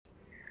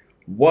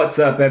What's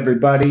up,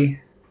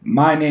 everybody?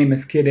 My name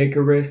is Kid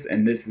Icarus,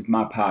 and this is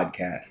my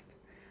podcast.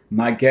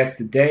 My guest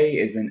today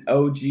is an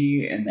OG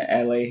in the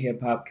LA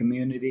hip hop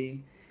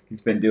community.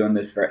 He's been doing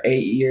this for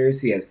 8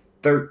 years. He has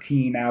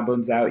 13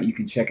 albums out. You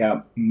can check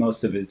out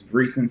most of his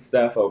recent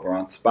stuff over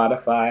on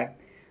Spotify.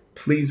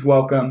 Please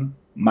welcome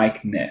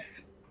Mike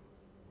Niff.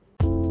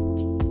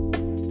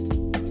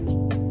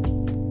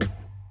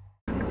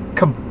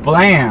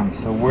 Kablam!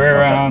 So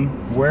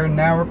we're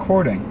now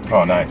recording.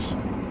 Oh, nice.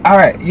 All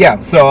right, yeah.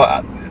 So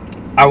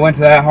I went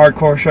to that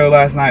hardcore show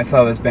last night.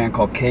 Saw this band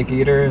called Cake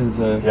Eater. It's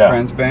a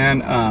friend's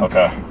band.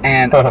 Okay.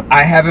 And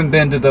I haven't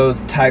been to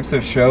those types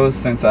of shows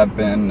since I've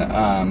been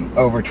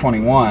over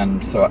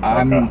 21. So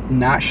I'm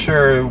not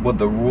sure what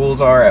the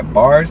rules are at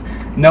bars.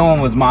 No one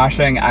was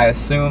moshing. I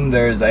assume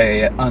there's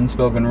a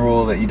unspoken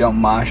rule that you don't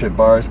mosh at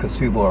bars because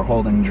people are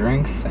holding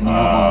drinks and you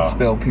don't want to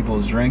spill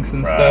people's drinks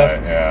and stuff.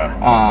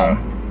 Yeah.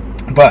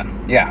 But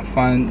yeah,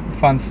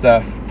 fun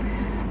stuff.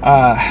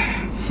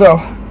 So,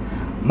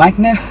 Mike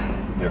Niff.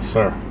 Yes,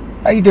 sir.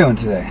 How you doing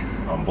today?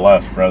 I'm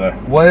blessed, brother.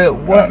 What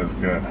God is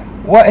good.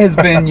 What has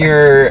been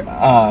your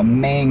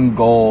main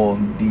goal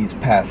these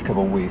past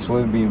couple weeks?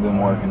 What have you been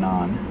working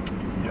on?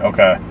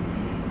 Okay.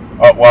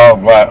 Oh, well,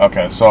 glad.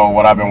 Okay, so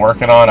what I've been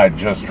working on, I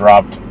just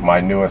dropped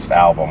my newest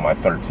album, my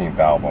 13th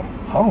album.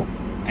 Oh,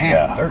 man,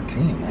 Yeah.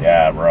 13.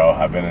 Yeah, bro.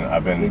 I've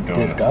been Big doing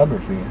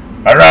discography.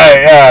 All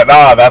right. Yeah.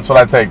 No, that's what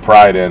I take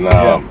pride in.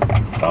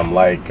 I'm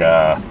like.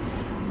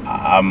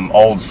 I'm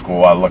old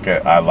school. I like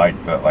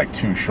the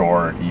Too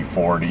Short,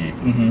 E40.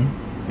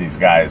 Mm-hmm. These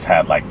guys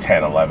had like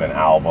 10, 11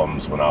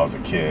 albums when I was a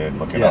kid,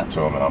 looking up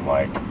to them, and I'm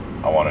like,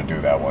 I want to do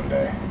that one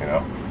day, you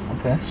know?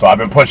 Okay. So I've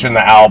been pushing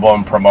the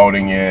album,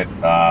 promoting it.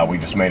 We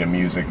just made a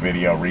music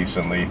video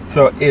recently.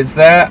 So is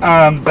that,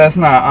 that's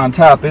not On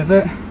Top, is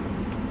it?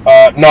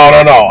 No.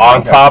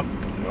 On Top,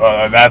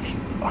 that's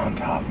On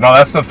Top. No,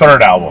 that's the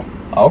third album.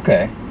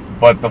 Okay.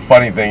 But the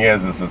funny thing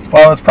is it's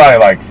probably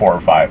like 4 or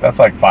 5. That's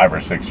like 5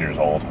 or 6 years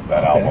old,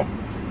 that album.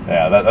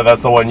 Yeah,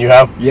 that's the one you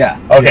have? Yeah.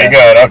 Okay,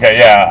 good. Okay,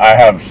 yeah, I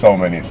have so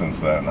many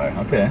since then.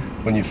 Okay.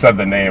 When you said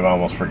the name, I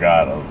almost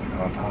forgot. I was like,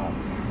 On Top.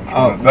 Which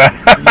one was that?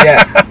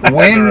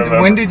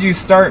 Yeah. When did you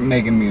start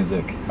making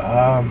music?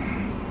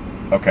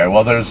 Okay,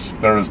 well, there was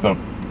the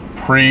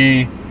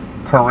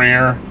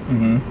pre-career,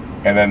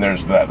 and then there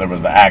was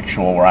the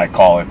actual, where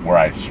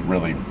I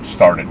really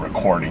started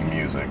recording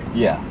music.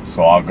 Yeah.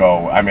 So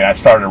I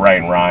started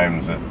writing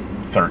rhymes at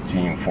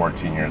 13,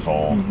 14 years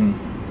old,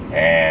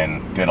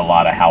 and did a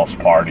lot of house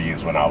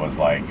parties when I was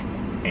like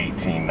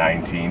 18,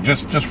 19,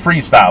 just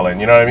freestyling,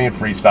 you know what I mean?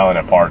 Freestyling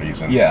at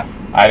parties. And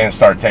I didn't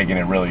start taking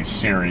it really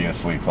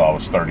seriously till I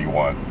was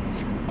 31.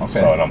 Okay.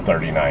 So, and I'm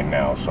 39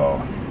 now,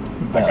 so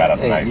I got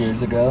a 8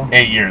 years ago?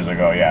 8 years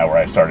ago, yeah, where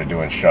I started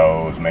doing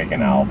shows,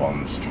 making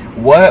albums.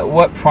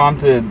 What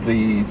prompted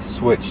the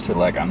switch to,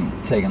 like, I'm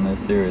taking this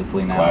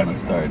seriously now and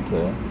started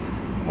to...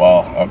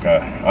 Well,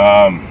 okay.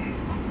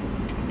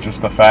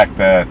 Just the fact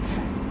that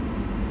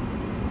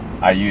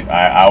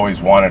I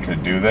always wanted to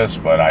do this,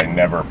 but I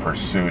never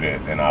pursued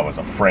it, and I was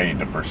afraid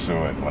to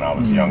pursue it when I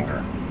was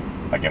younger.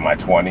 Like in my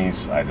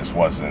 20s, I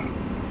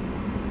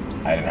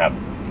didn't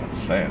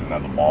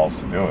have the balls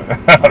to do it.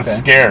 I was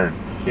scared.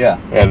 Yeah.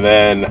 And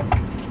then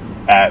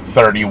at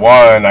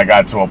 31, I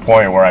got to a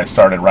point where I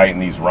started writing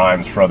these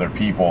rhymes for other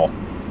people,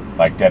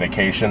 like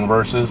dedication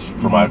verses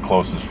for my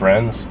closest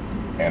friends.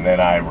 And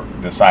then I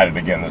decided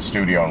to get in the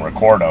studio and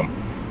record them.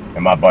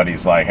 And my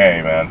buddy's like,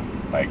 hey, man,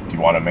 like, do you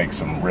want to make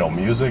some real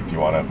music? Do you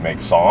want to make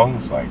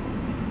songs? Like,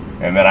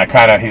 and then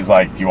he's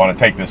like, do you want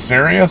to take this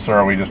serious, or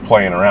are we just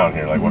playing around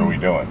here? Like, what are we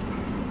doing?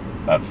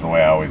 That's the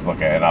way I always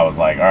look at it. And I was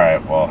like, all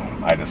right, well,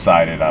 I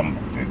decided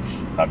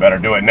I better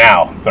do it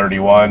now.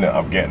 31,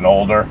 I'm getting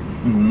older.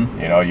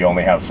 You know, you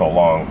only have so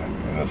long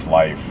in this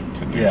life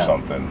to do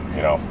something,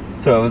 you know.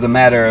 So it was a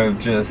matter of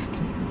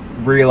just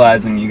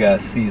realizing you gotta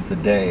seize the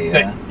day.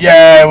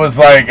 Yeah, it was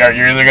like,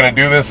 you're either going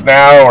to do this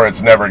now or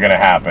it's never going to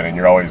happen, and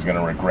you're always going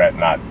to regret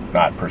not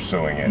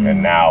pursuing it.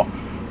 And now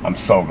I'm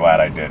so glad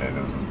I did it.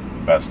 It was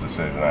the best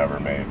decision I ever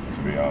made,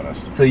 to be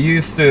honest. So you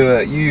used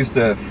to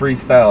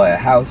freestyle at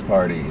house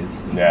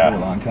parties for a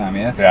long time,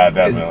 yeah? Yeah,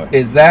 definitely.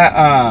 Is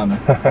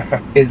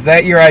that is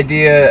that your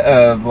idea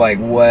of like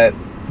what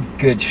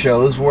good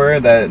shows were?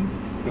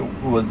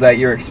 Was that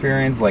your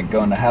experience, like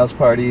going to house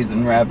parties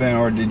and rapping,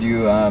 or did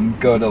you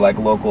go to like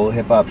local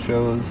hip hop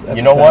shows?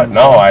 You know what?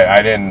 No,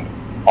 I didn't.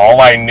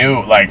 All I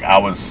knew, like, I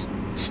was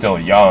still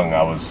young.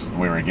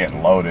 We were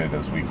getting loaded,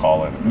 as we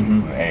call it,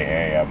 in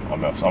AA.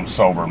 I'm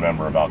sober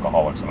member of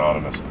Alcoholics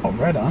Anonymous. Oh,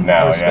 right on.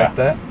 Now, I respect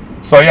that.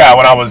 So yeah,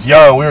 when I was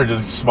young, we were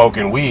just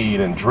smoking weed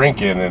and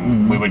drinking,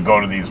 and we would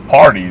go to these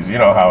parties. You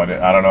know how it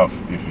is. I don't know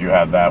if you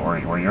had that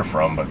where you're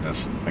from, but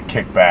just the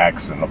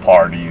kickbacks and the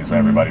parties,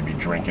 everybody be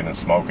drinking and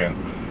smoking.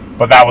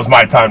 But that was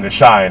my time to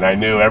shine. I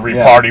knew every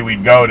party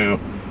we'd go to,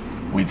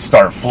 we'd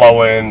start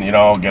flowing, you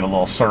know, get a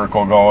little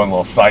circle going, a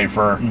little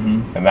cipher,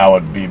 and that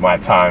would be my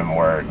time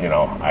where, you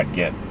know, I'd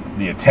get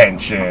the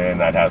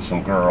attention, I'd have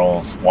some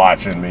girls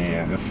watching me,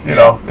 and just, you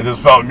know, it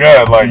just felt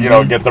good, like, you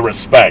know, get the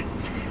respect.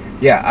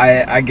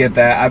 Yeah, I get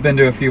that. I've been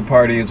to a few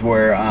parties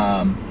where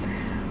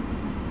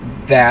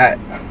that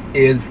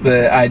is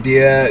the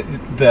idea,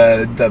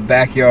 the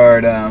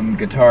backyard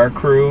guitar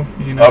crew,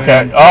 you know.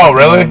 Okay. Oh,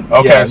 really?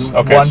 Okay. Yeah,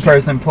 Okay. one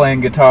person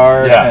playing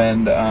guitar Yeah.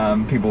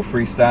 and people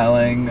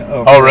freestyling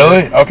over Oh,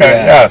 really? Okay.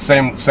 Yeah. Yeah.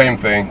 Same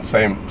thing.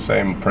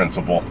 Same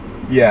principle.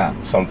 Yeah.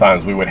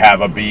 Sometimes we would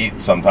have a beat.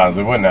 Sometimes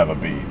we wouldn't have a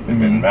beat. It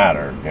didn't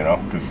matter, you know,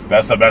 because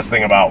that's the best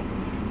thing about.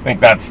 I think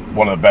that's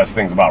one of the best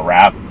things about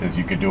rap is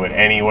you could do it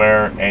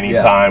anywhere,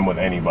 anytime, with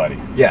anybody.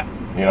 Yeah.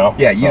 You know.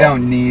 Yeah. So, You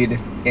don't need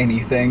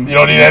anything. You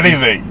don't need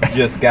anything.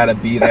 Just gotta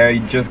be there. You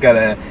just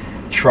gotta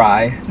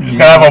try. You just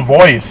gotta have a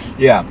voice.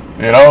 Yeah.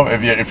 You know,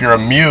 if you're a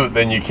mute,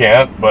 then you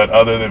can't. But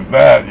other than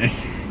that,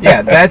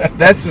 Yeah,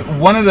 that's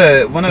one of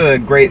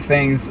the great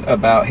things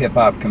about hip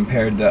hop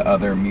compared to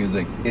other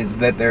music is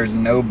that there's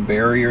no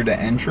barrier to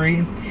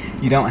entry.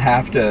 You don't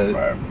have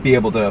to be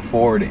able to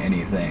afford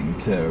anything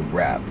to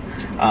rap.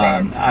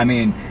 I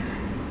mean,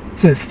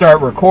 to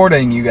start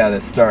recording, you got to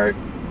start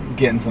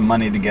getting some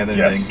money together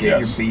to get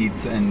your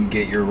beats and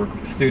get your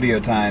studio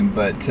time.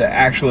 But to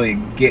actually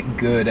get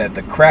good at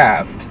the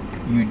craft,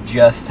 you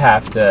just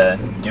have to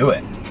do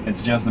it.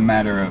 It's just a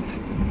matter of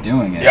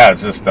doing it. Yeah,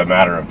 it's just a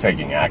matter of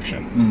taking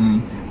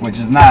action. Which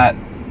is not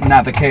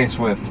the case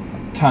with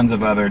tons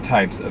of other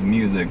types of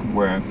music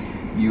where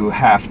you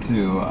have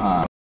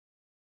to.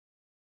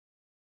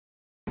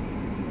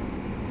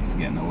 It's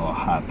getting a little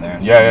hot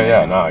there. So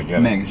Yeah. No, I get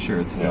it. making sure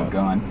it's still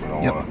going.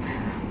 Yep.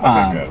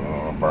 I think I don't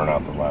want to burn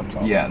out the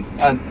laptop. Yeah,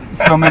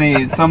 so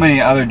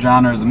many other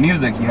genres of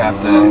music. You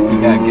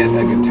gotta get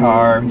a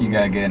guitar, you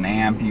gotta get an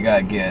amp, you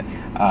gotta get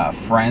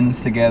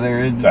friends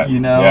together.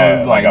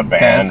 Like a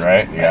band,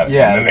 right? Yeah, and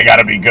then they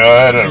gotta be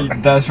good. Or...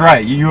 That's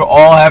right. You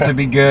all have to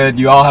be good.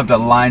 You all have to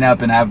line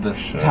up and have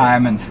this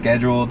time and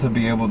schedule to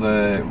be able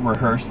to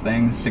rehearse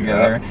things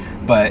together.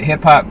 But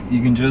hip hop,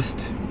 you can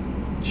just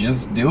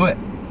do it.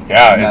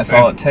 Yeah, and that's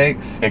all it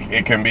takes.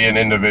 It can be an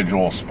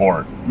individual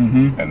sport,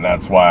 and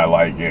that's why I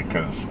like it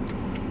because,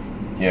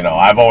 you know,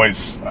 I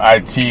always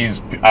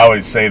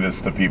say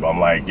this to people. I'm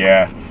like,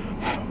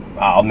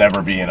 I'll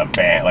never be in a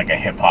band like a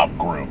hip hop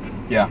group.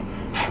 Yeah,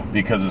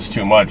 because it's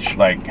too much.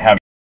 Like having,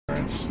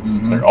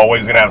 they're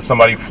always gonna have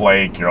somebody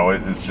flake.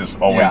 It's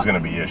just always gonna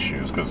be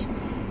issues. Because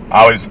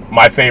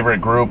my favorite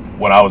group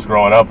when I was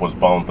growing up was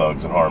Bone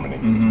Thugs and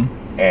Harmony.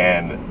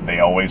 And they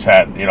always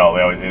had,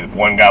 if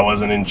one guy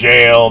wasn't in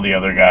jail, the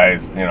other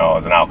guy's, is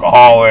an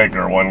alcoholic,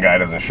 or one guy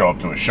doesn't show up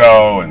to a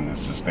show, and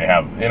it's just, they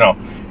have,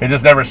 it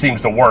just never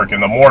seems to work.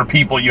 And the more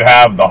people you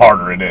have, the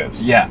harder it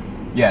is. Yeah,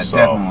 so,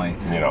 definitely.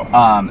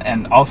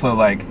 And also,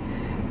 like,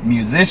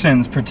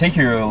 musicians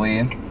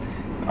particularly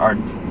are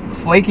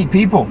flaky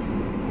people.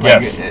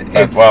 Like,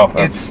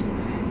 yes.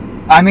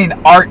 I mean,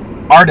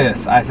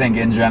 artists, I think,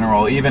 in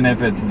general, even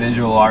if it's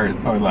visual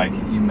art or, like,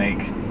 you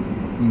make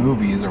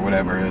movies or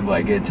whatever,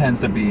 like it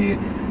tends to be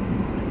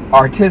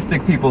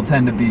artistic people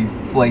tend to be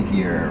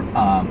flakier.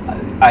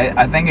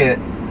 I think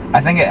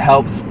it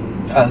helps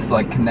us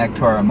like connect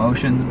to our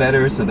emotions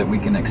better so that we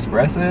can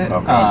express it.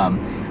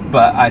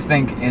 But I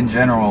think in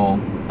general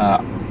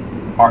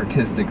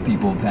artistic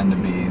people tend to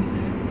be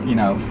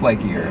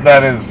flakier.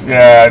 That is,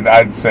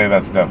 I'd say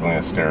that's definitely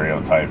a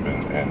stereotype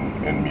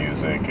in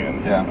music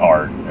and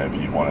art,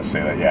 if you want to say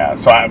that.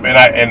 So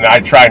I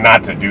try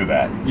not to do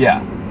that.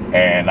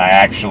 And I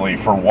actually,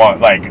 for one,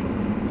 like,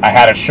 I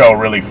had a show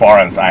really far,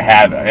 and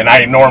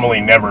I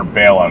normally never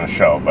bail on a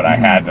show, but I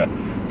had to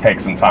take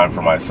some time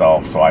for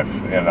myself. So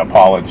and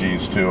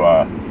apologies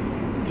to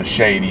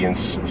Shady and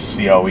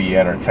COE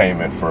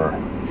Entertainment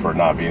for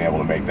not being able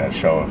to make that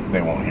show. If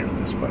they won't hear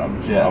this, but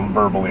I'm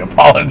verbally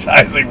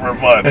apologizing for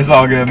fun. It's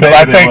all good. Because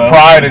I take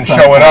pride in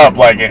showing up,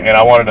 and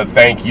I wanted to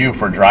thank you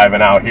for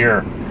driving out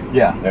here.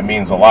 Yeah, it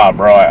means a lot,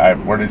 bro.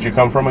 Where did you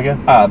come from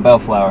again?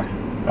 Bellflower.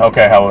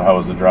 Okay, how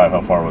was the drive? How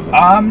far was it?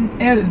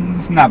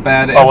 It's not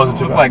bad. It wasn't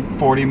too bad. Like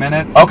 40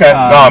 minutes. Okay,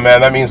 no, man,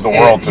 that means the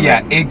world to me.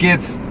 Yeah, it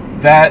gets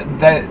that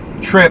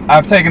trip.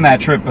 I've taken that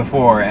trip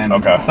before, and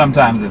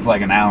sometimes it's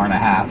like an hour and a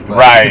half.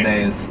 But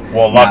today's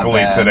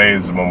luckily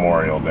today's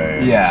Memorial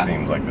Day. Yeah, it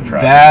seems like the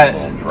traffic is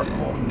a little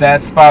trouble.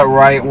 That spot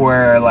right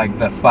where like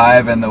the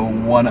 5 and the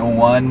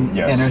 101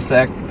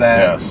 intersect.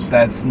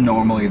 That's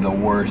normally the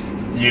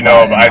worst.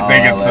 But I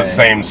think it's the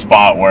same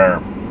spot where.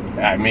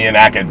 Me and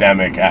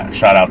Academic,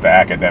 shout out to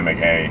Academic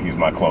A, he's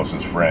my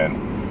closest friend,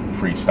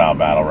 freestyle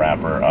battle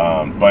rapper,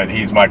 but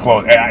he's my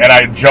close, and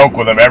I joke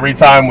with him, every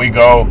time we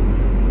go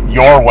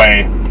your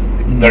way,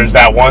 there's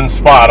that one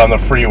spot on the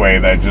freeway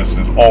that just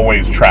is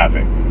always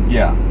traffic.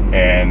 Yeah.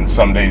 And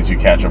some days you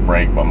catch a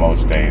break, but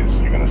most days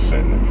you're going to sit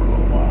in it for a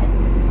little while.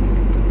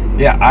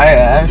 Yeah, I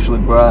actually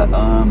brought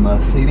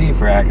a CD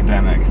for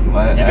Academic. You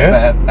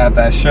At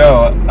that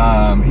show,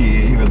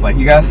 he was like,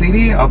 "You got a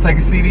CD? I'll take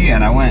a CD."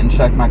 And I went and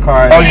checked my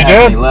car. Oh, you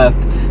did? He left.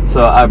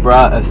 So I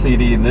brought a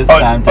CD this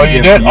time to give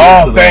you did?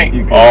 to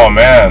you.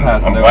 Man,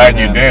 I'm glad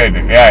you did.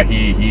 Yeah,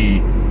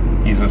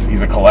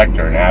 he's a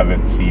collector, an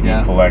avid CD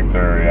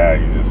collector. Yeah,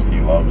 he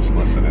loves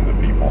listening to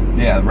people.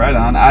 Yeah, right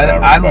on.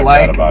 I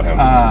like that about him.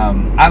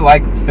 I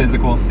like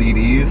physical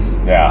CDs.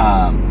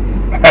 Yeah.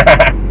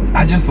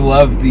 I just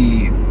love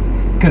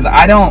because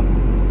I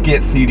don't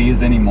get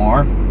CDs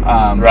anymore.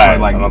 Right. For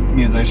like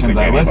musicians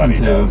I listen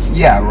to. Does.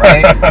 Yeah,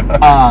 right.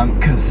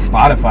 Because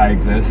Spotify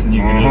exists and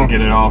you can just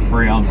get it all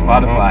free on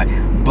Spotify.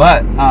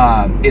 But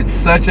it's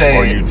such a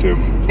or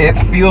YouTube. It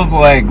feels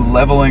like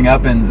leveling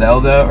up in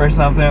Zelda or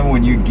something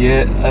when you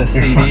get a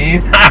CD. You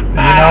know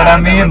what I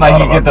mean?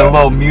 Like you get the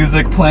little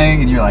music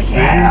playing and you're like,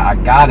 yeah, I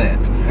got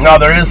it. No,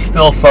 there is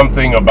still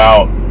something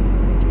about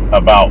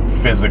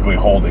physically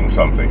holding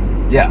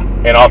something. Yeah.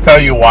 And I'll tell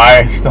you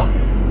why.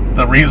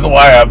 The reason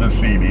why I have the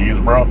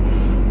CDs, bro,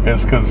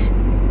 is because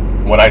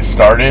when I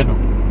started,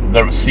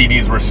 the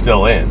CDs were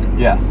still in.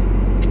 Yeah.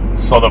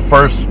 So the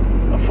first,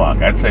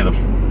 I'd say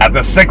at the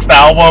 6th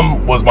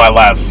album was my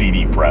last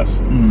CD press.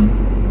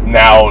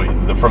 Now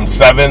from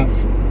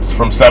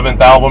 7th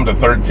album to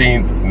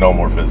 13th, no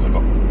more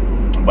physical.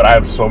 But I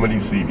have so many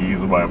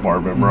CDs in my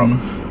apartment, bro.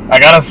 I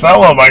gotta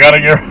sell them. I gotta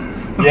get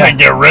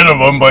rid of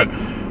them, but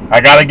I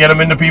gotta get them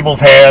into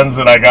people's hands,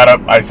 and I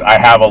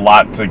have a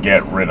lot to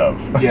get rid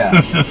of. Yeah.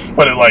 Let's just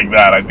put it like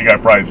that. I think I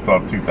probably still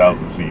have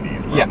 2,000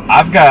 CDs. Bro. Yeah,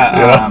 I've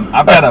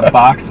got a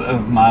box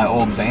of my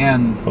old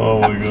band's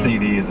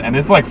CDs, and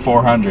it's like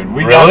 400.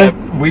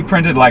 We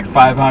printed like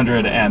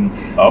 500, and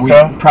we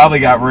probably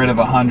got rid of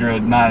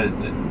 100.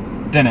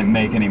 Didn't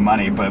make any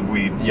money, but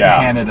we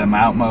handed them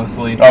out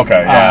mostly.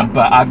 Okay, yeah.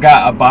 But I've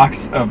got a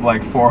box of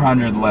like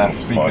 400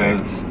 left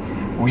because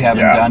we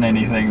haven't done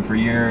anything for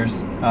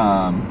years.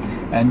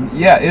 And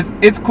yeah,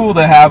 it's cool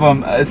to have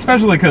them,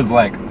 especially because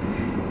like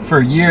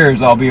for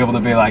years I'll be able to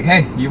be like,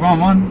 hey, you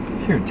want one?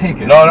 Here, take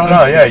it. No,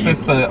 yeah.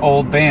 It's the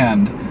old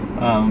band.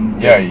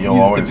 You'll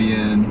always to be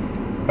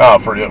in. No,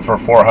 for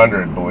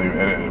 400, believe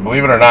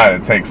it or not,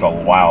 it takes a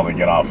while to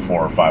get off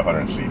 400 or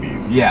 500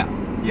 CDs. Yeah,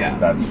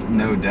 that's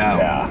no doubt.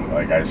 Yeah,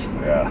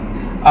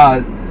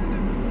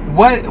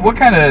 What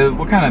kind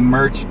of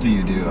merch do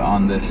you do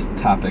on this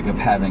topic of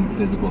having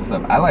physical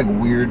stuff? I like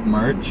weird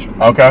merch.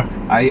 Okay.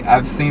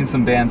 I've seen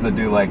some bands that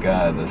do like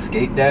the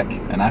skate deck,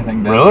 and I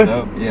think that's really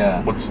dope.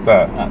 Yeah. What's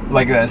that?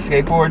 Like a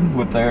skateboard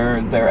with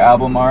their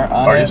album art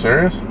on it. Are you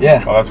serious?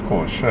 Yeah. Oh, that's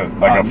cool as shit.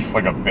 Like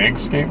a big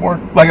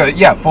skateboard? Like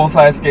a full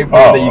size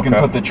skateboard that you can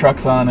put the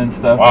trucks on and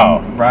stuff. Wow.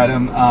 And ride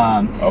them.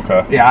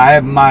 Okay. Yeah, I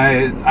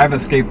have a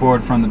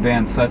skateboard from the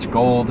band Such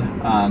Gold,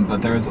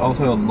 but there was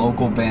also a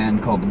local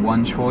band called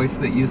One Choice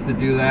that used to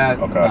do that.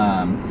 Okay.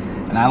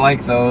 And I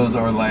like those,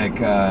 or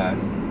like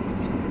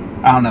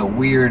I don't know,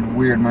 weird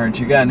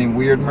merch. You got any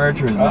weird merch,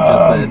 or is it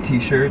just the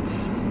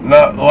t-shirts?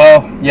 No,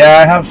 well, yeah,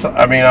 I have some,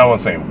 I mean, I won't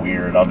say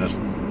weird.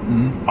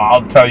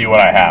 I'll tell you what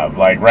I have.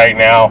 Like right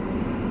now,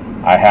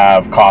 I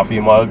have coffee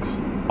mugs.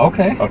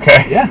 Okay.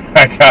 Yeah.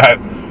 I got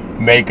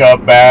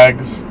makeup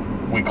bags.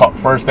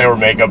 First they were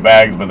makeup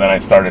bags, but then I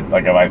started,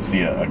 like, if I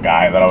see a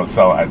guy that I was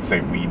selling, I'd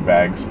say weed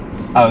bags.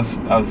 I was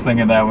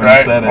thinking that when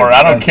you said it. Or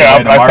I don't care.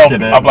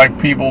 I'm like,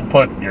 people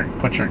put your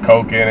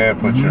Coke in it,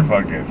 put your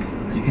fucking.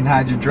 You can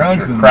hide your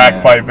drugs in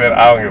crack pipe in.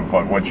 I don't give a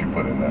fuck what you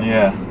put in there.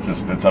 Yeah.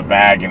 It's a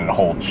bag and it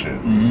holds shit.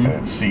 And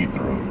it's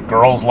see-through.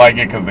 Girls like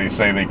it because they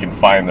say they can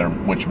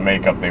find which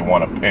makeup they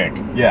want to pick.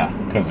 Yeah.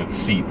 Because it's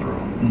see-through.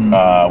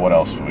 What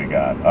else do we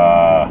got?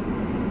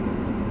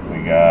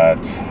 We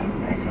got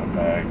makeup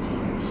bags,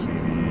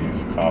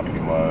 CDs, coffee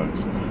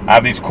mugs. I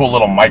have these cool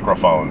little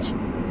microphones.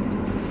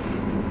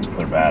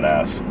 They're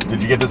badass.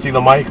 Did you get to see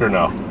the mic or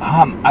no?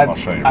 I'll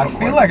show you. I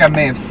feel like I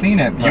may have seen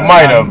it. You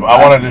might have.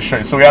 I wanted to show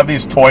you. So we have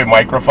these toy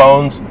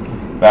microphones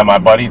that my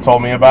buddy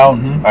told me about.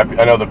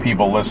 I know the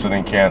people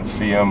listening can't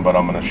see them, but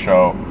I'm going to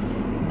show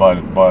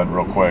Bud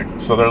real quick.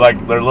 So they're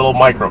little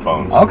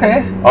microphones.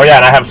 Okay. Oh yeah,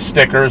 and I have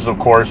stickers. Of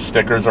course,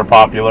 stickers are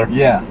popular.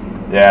 Yeah.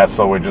 Yeah.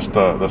 So we're just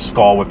the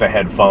skull with the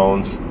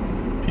headphones.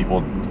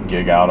 People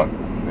geek out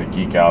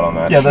on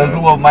that. Yeah, shit. those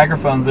little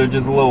microphones, they're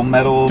just little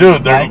metal.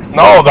 Dude, they're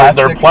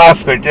plastic.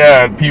 plastic.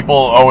 Yeah, and people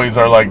always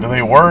are like, "Do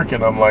they work?"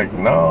 And I'm like,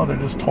 "No, they're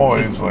just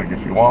toys. Like,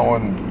 if you want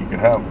one, you can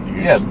have. You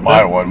can just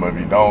buy one, but if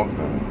you don't,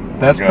 then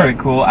that's pretty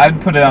cool. I'd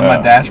put it on my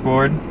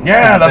dashboard.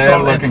 Yeah, that's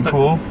what looking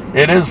cool.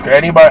 It is.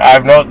 Anybody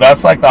I've known,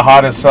 that's like the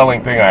hottest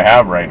selling thing I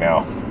have right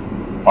now.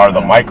 Are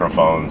the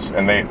microphones,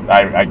 and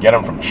I get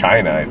them from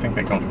China. I think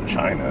they come from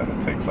China,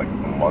 and it takes like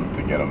a month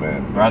to get them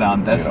in. Right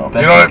on. That's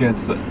good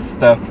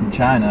stuff from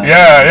China.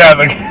 Yeah,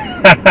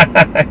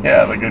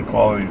 the good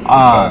qualities from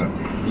China.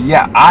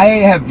 Yeah, I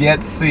have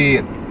yet to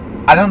see.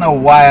 I don't know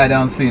why I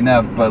don't see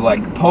enough, but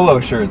like polo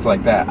shirts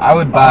like that. I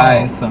would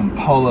buy some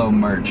polo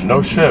merch.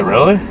 No shit,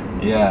 really?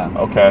 Yeah.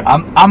 Okay. I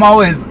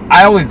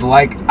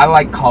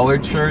like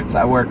collared shirts.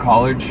 I wear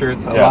collared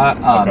shirts a lot.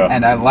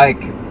 And I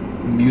like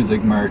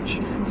music merch,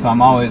 so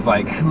I'm always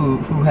like, who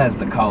has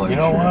the collared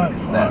shirts?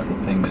 Because that's the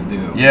thing to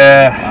do.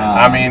 Yeah,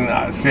 I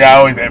mean, see,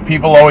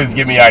 people always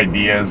give me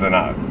ideas, and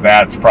I'm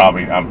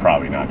probably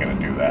not going to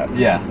do that.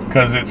 Yeah,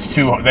 because it's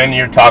too. Then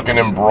you're talking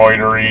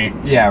embroidery.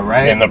 Yeah,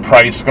 right. And the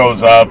price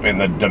goes up, and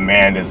the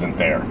demand isn't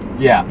there.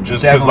 Yeah,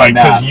 just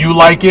because you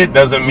like it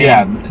doesn't mean.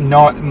 Yeah,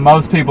 no,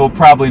 most people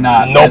probably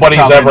not.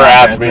 Nobody's ever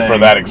asked me for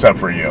that except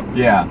for you.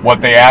 Yeah.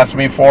 What they asked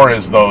me for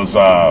is those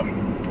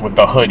with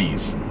the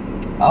hoodies.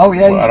 Oh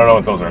yeah. I don't know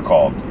what those are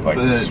called. Like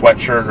the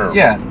sweatshirt or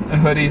a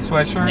hoodie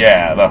sweatshirt.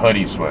 Yeah, the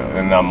hoodie sweat,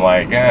 and I'm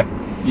like,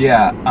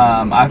 Yeah,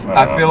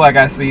 I feel like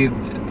I see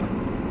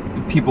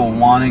people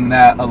wanting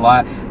that a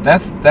lot.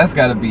 That's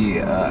got to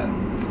be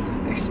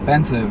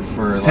expensive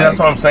for. See, that's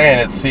what I'm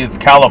saying. It's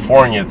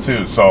California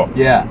too, so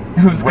yeah.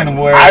 Who's gonna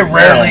wear? I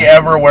rarely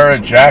ever wear a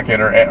jacket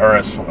or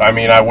I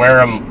mean, I wear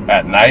them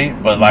at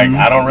night, but like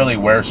I don't really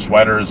wear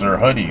sweaters or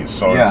hoodies.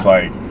 So it's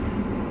like,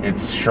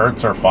 it's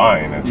shirts are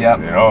fine. It's, you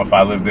know, if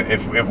I lived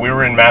if we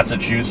were in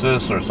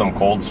Massachusetts or some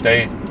cold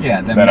state,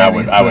 then I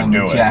would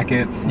do it.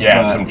 Jackets.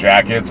 Yeah, some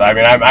jackets. I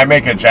mean, I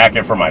make a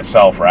jacket for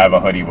myself, or I have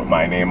a hoodie with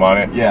my name on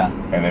it. Yeah.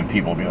 And then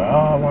people be like, oh,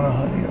 I want a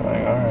hoodie. I'm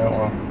like, all right,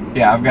 well.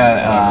 Yeah, I've got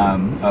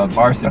a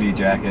varsity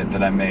jacket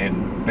that I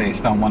made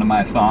based on one of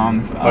my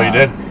songs. Oh, you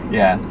did?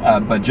 Yeah,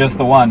 but just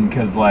the one,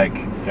 because, like,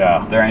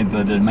 yeah, there ain't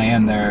the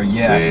demand there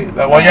yet. See,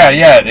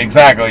 well,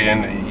 exactly.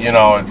 And, you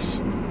know, it's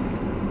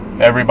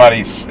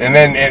everybody's, and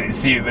then,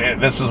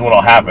 this is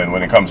what'll happen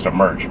when it comes to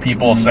merch.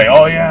 People say,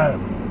 oh, yeah,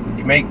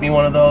 you make me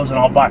one of those and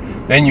I'll buy.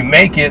 Then you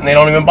make it and they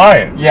don't even buy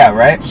it. Yeah,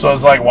 right? So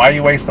it's like, why are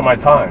you wasting my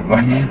time?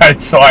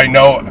 So I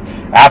know,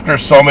 after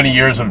so many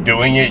years of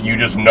doing it, you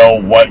just know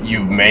what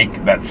you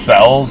make that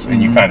sells,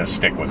 and you kind of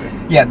stick with it.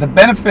 Yeah, the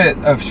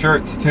benefit of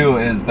shirts, too,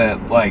 is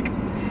that, like,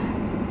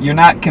 you're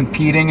not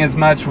competing as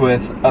much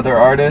with other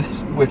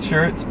artists with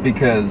shirts,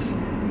 because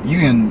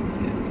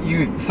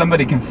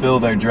somebody can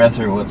fill their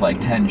dresser with, like,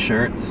 10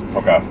 shirts.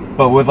 Okay.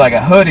 But with, like,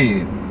 a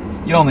hoodie,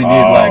 you only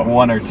need, like,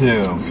 1 or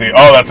 2. See,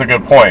 that's a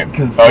good point.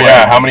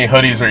 How many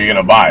hoodies are you going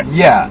to buy?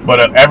 Yeah.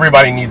 But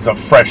everybody needs a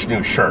fresh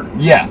new shirt.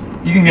 Yeah.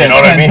 You can get a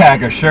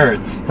 10-pack of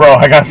shirts. Bro,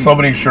 I got so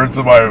many shirts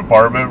in my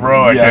apartment,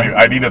 bro.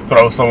 I need to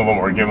throw some of them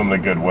or give them to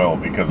Goodwill,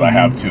 because I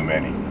have too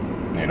many.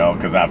 You know,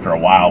 because after a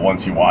while,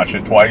 once you wash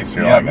it twice,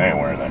 you're like, I ain't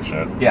wearing that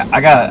shit. Yeah,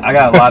 I got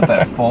a lot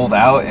that fold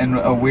out in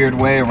a weird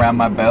way around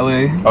my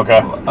belly.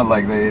 Okay.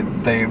 Like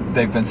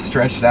they've been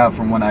stretched out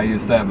from when I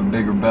used to have a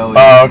bigger belly.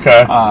 Oh,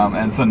 okay.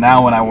 And so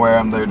now when I wear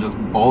them, they're just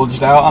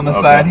bulged out on the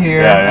side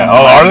here. Yeah.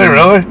 Oh, are they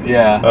really?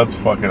 Yeah. That's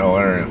fucking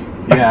hilarious.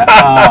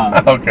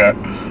 Yeah. Okay,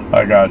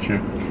 I got you.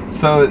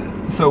 So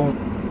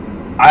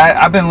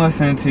I've been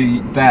listening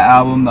to that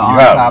album, the On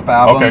Top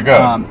album. Okay,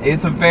 good.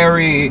 It's a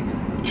very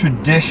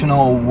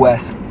traditional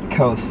West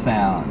Coast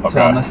sound. Okay.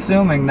 So I'm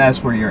assuming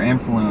that's where your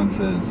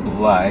influences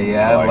lie.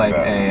 Yeah,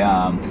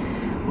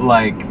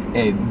 like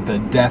the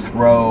Death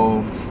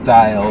Row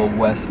style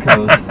West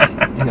Coast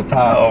hip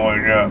hop. Oh my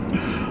god,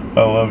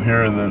 I love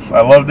hearing this.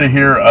 I love to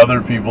hear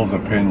other people's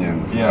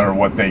opinions or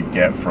what they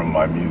get from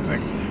my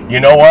music. You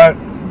know what?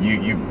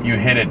 You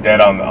hit it dead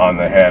on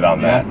the head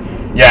on that.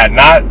 Yeah,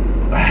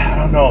 I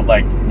don't know,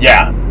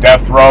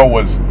 Death Row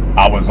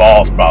I was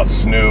all about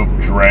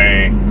Snoop,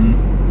 Dre.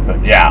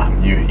 But yeah,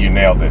 you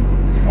nailed it.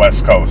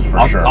 West Coast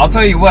for sure. I'll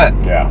tell you what.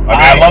 Yeah,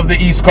 I love the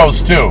East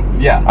Coast too.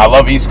 Yeah, I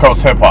love East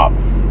Coast hip hop,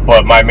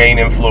 but my main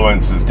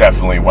influence is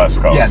definitely West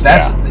Coast.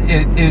 Yeah,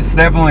 it's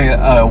definitely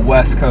a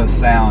West Coast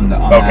sound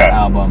on that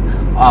album.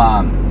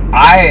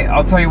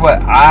 I'll tell you what.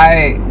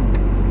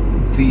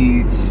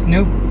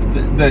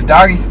 The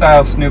Doggy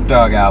Style Snoop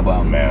Dogg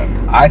album,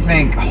 man, I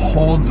think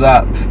holds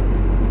up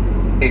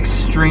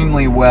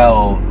extremely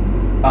well.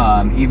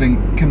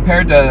 Even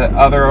compared to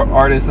other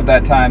artists of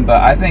that time, but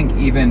I think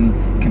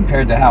even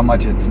compared to how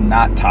much it's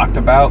not talked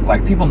about,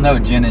 like people know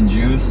Gin and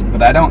Juice,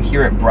 but I don't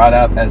hear it brought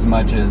up as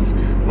much as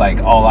like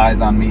All Eyes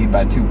on Me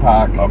by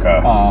Tupac,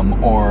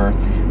 or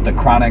The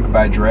Chronic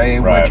by Dre,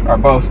 which are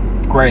both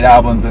great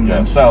albums in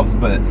themselves,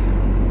 but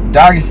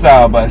Doggy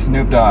Style by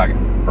Snoop Dogg,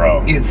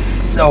 bro, it's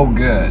so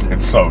good.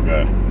 It's so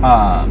good.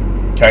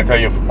 Can I tell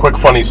you a quick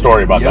funny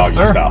story about Doggy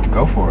Style?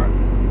 Go for it.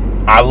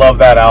 I love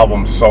that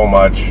album so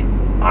much.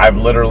 I've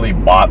literally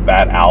bought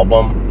that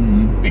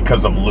album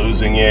because of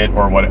losing it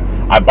or what.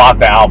 I bought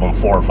the album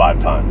 4 or 5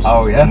 times.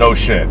 Oh, yeah? No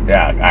shit.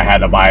 Yeah, I had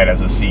to buy it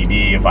as a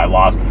CD if I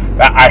lost.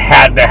 I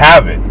had to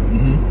have it.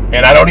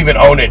 And I don't even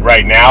own it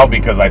right now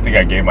because I think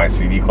I gave my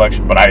CD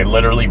collection, but I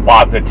literally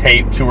bought the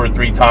tape 2 or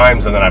 3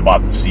 times and then I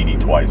bought the CD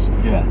twice.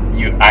 Yeah.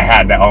 I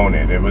had to own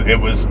it. It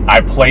was I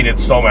played it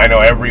so much. I know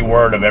every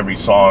word of every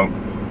song.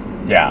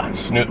 Yeah,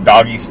 Snoop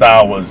Doggy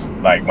Style was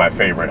like my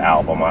favorite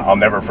album. I'll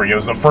never forget. It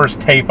was the first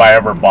tape I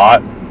ever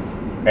bought,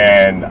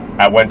 and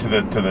I went to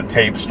the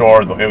tape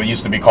store. It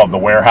used to be called The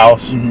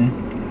Warehouse,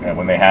 and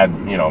when they had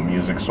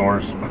music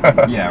stores.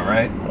 Yeah,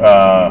 right.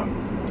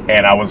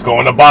 And I was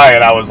going to buy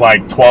it. I was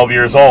like 12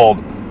 years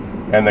old,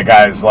 and the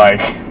guy's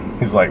like,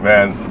 he's like,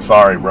 man, I'm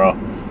sorry, bro.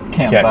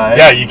 Can't buy it.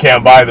 Yeah, you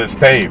can't buy this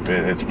tape.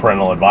 It's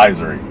parental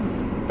advisory.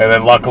 And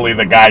then luckily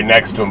the guy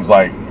next to him's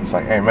like,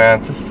 hey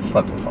man, just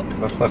let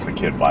the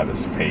kid buy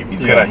this tape.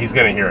 He's gonna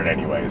hear it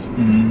anyways.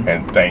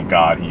 And thank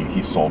God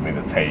he sold me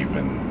the tape,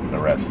 and the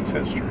rest is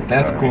history.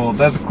 That's cool.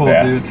 That's cool,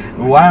 dude.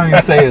 Why don't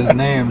you say his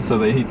name so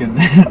that he can?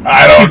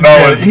 I don't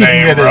know his name. He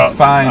can get his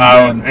fines.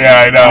 I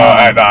know.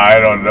 I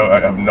don't know.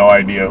 I have no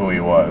idea who he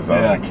was. I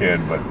was a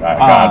kid, but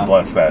God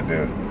bless that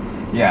dude.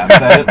 Yeah,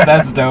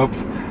 that's dope.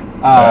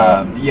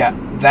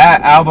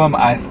 That album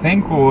I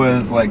think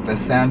was like the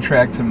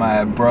soundtrack to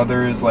my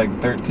brother's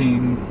like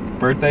 13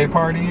 birthday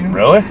party.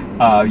 Really?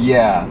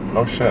 Yeah.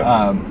 Oh shit.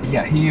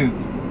 Yeah,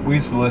 we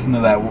used to listen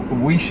to that.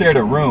 We shared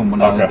a room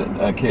when I was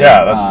a kid.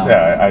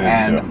 Yeah, I did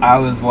and too. I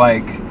was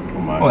like,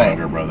 My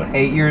younger brother.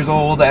 8 years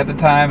old at the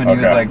time, and he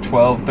was like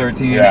 12,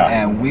 13, Yeah.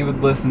 and we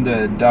would listen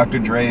to Dr.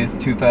 Dre's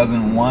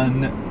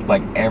 2001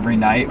 like every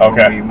night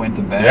Okay. when we went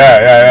to bed.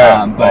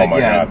 Yeah. But oh my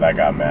god, that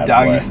got mad.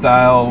 Doggy play.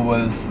 Style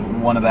was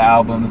one of the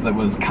albums that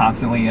was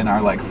constantly in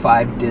our like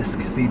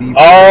 5-disc CD.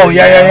 Oh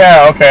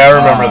yeah. Okay, I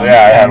remember that.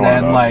 Yeah, I had and one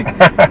then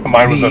of those. like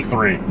Mine was a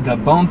 3. The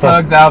Bone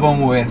Thugs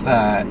album with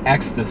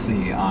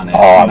Ecstasy on it. Oh,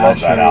 I I'm not love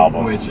that sure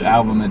album. which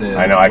album it is.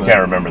 I know, I can't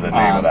remember the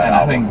name of that and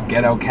album. I think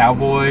Ghetto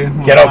Cowboy.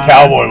 Ghetto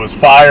Cowboy was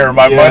fire.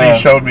 My Yeah. buddy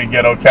showed me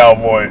Ghetto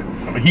Cowboy.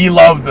 He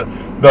loved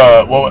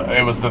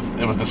it was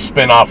the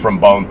spin-off from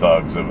Bone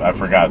Thugs. I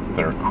forgot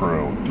their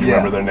crew. Do you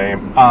remember their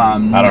name? I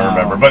don't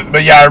remember.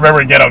 But yeah, I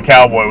remember Ghetto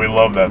Cowboy. We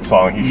loved that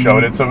song. He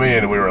showed it to me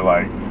and we were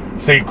like,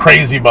 see,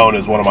 Crazy Bone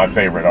is one of my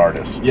favorite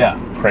artists. Yeah.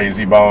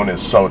 Crazy Bone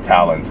is so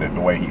talented.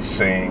 The way he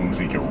sings,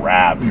 he can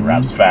rap, he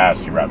raps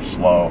fast, he raps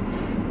slow.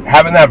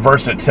 Having that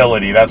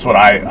versatility, that's what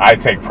I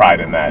take pride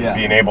in that. Yeah.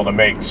 Being able to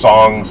make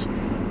songs,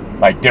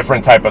 like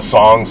different type of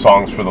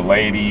songs for the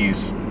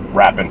ladies,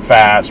 rapping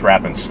fast,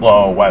 rapping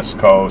slow, West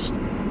Coast,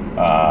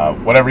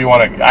 whatever you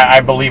want to.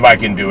 I believe I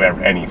can do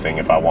anything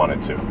if I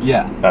wanted to.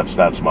 Yeah.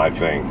 That's my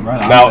thing.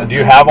 Right on. Now, do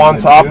you have on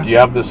top? Do you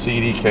have the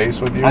CD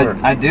case with you?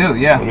 I do,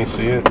 yeah. Let me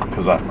see it,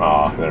 because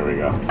there we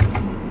go.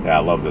 Yeah,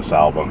 I love this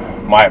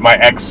album. My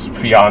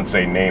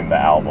ex-fiance named the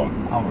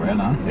album. Oh, right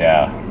on.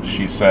 Yeah,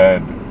 she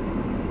said,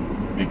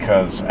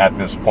 because at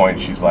this point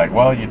she's like,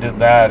 well, you did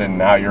that and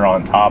now you're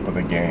on top of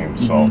the game,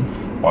 so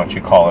why don't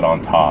you call it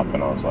On Top?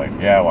 And I was like,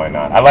 yeah, why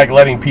not? I like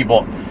letting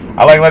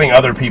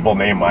other people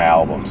name my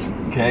albums.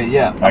 Okay,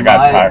 yeah. I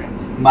got tired.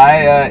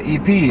 My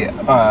EP,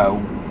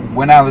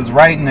 when I was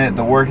writing it,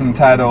 the working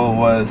title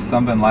was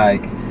something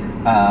like,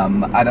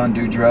 I don't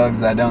do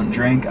drugs, I don't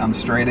drink, I'm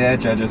straight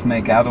edge, I just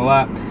make out a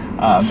lot.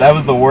 That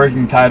was the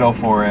working title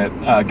for it,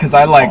 because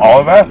I like all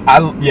of that.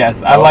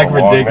 I like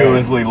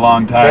ridiculously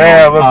long titles.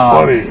 Damn, that's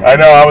funny. I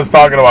know. I was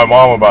talking to my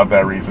mom about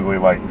that recently.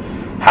 Like,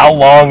 how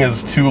long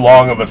is too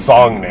long of a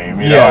song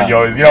name? You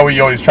know, we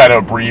always try to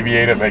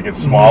abbreviate it, make it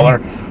smaller.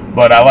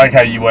 But I like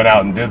how you went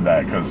out and did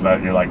that, because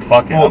you're like,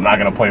 fuck it, I'm not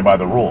gonna play by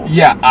the rules.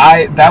 Yeah,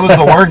 that was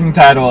the working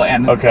title,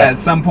 and at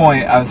some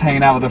point I was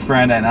hanging out with a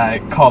friend and I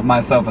called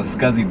myself a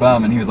scuzzy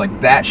bum, and he was like,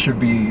 that should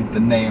be the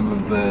name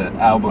of the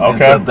album.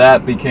 Okay. And so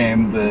that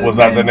became the name?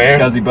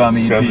 Scuzzy Bum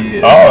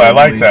EP. Oh, I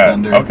like that.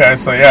 Under. Okay,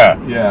 so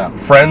yeah. Yeah.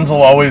 Friends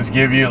will always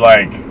give you,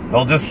 like,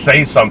 they'll just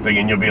say something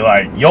and you'll be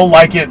like, you'll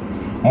like it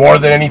more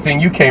than anything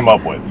you came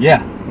up with.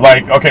 Yeah.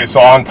 Like, okay, so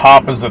On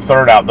Top is the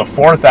the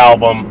 4th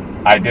album.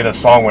 I did a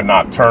song with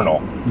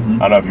Nocturnal. I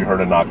don't know if you heard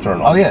of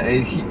Nocturnal. Oh yeah,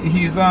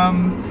 he's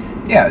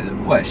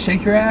what?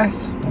 Shake Your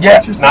Ass?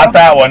 Yeah, not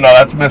that one. No,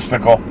 that's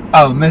Mystical.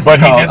 Oh, Mystical.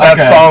 But he did that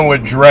song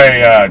with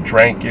Dre,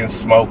 drinking,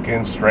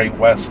 smoking, straight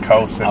West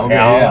Coast, and all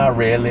I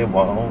really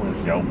want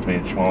is your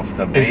bitch wants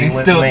to be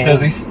with me.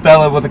 Does he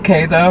spell it with a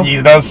K though?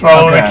 He does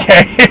spell it with a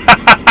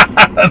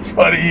K. That's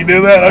funny. You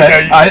do that?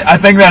 Okay. I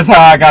think that's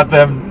how I got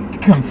them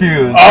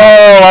confused.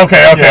 Oh,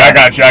 okay, yeah. I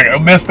got you.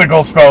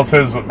 Mystical spells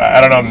his.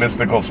 I don't know if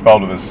Mystical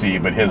spelled with a C,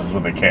 but his is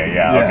with a K.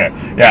 Yeah,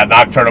 okay. Yeah,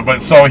 Nocturnal.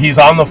 But so he's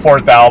on the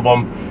 4th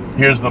album.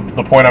 Here's the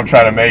point I'm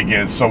trying to make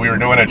is, so we were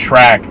doing a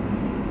track,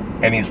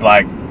 and he's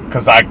like,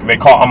 because I'm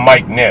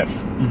Mike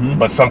Niff,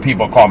 but some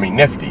people call me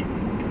Nifty.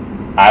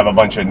 I have a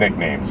bunch of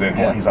nicknames,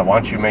 and he's like, why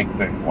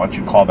don't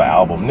you call the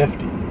album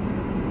Nifty?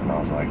 And I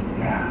was like,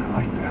 yeah, I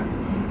like that.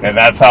 And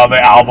that's how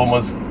the album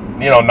was,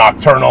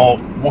 Nocturnal.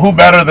 Who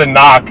better than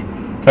Knock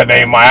to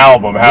name my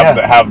album?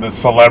 Have the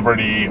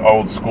celebrity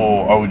old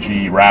school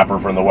OG rapper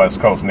from the West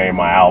Coast name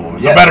my album.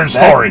 It's a better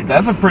story.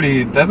 That's a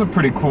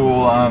pretty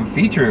cool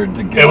feature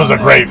to get. It was a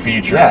great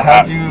feature. Yeah,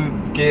 how'd you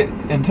get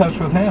in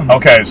touch with him?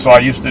 Okay, so I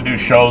used to do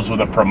shows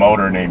with a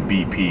promoter named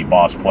BP,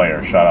 Boss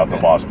Player. Shout out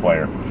to Boss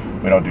Player.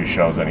 We don't do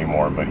shows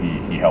anymore, but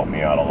he helped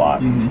me out a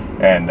lot.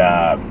 And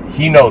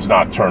he knows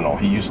Nocturnal.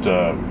 He used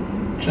to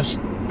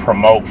just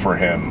promote for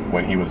him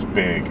when he was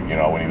big,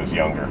 when he was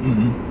younger.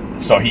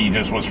 So he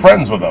just was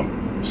friends with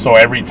him. So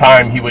every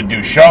time he would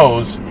do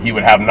shows, he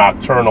would have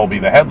Nocturnal be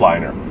the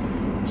headliner.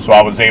 So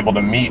I was able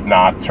to meet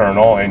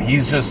Nocturnal, and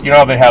he's just,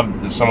 they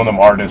have, some of them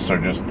artists are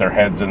just, their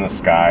heads in the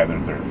sky,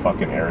 they're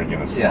fucking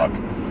arrogant as fuck.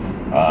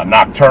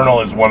 Nocturnal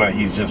is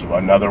he's just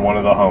another one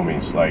of the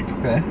homies, like,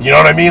 you know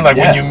what I mean? Like,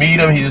 when you meet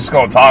him, he's just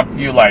gonna talk to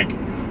you like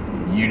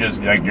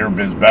you're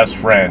his best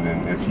friend,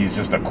 and he's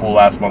just a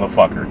cool-ass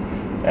motherfucker.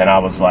 And I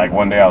was like,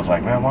 one day I was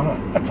like, man, why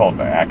not? I told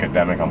the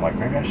academic, I'm like,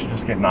 maybe I should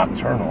just get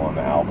Nocturnal on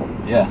the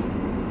album. Yeah.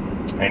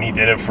 And he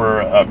did it for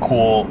a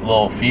cool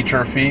little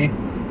feature fee.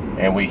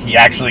 And he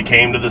actually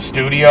came to the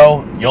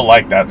studio. You'll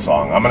like that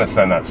song. I'm going to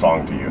send that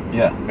song to you.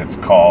 Yeah. It's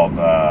called,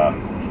 I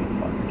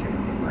can't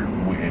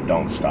remember. It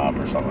Don't Stop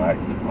or something.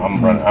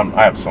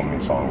 I have so many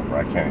songs where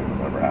I can't even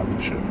remember half the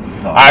shit.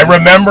 I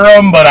remember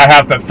them, but I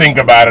have to think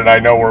about it. I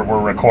know we're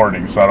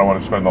recording, so I don't want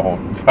to spend the whole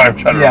time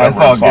trying to remember a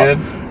song. Yeah,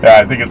 it's all good. Yeah,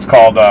 I think it's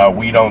called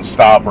We Don't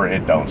Stop or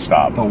It Don't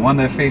Stop. The one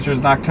that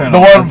features Nocturnal. The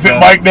one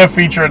Mike Niff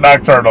featured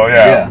Nocturnal,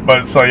 yeah.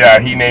 But so yeah,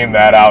 he named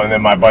that out, and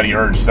then my buddy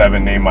Urge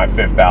 7 named my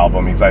 5th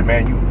album. He's like,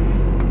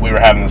 man, we were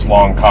having this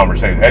long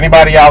conversation.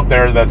 Anybody out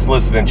there that's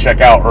listening,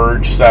 check out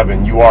Urge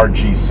 7,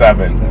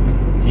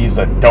 URG7. He's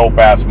a dope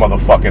ass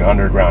motherfucking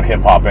underground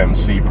hip hop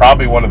MC,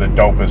 probably one of the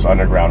dopest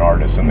underground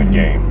artists in the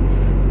game.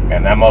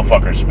 And that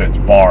motherfucker spits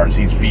bars.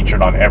 He's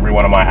featured on every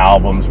one of my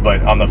albums.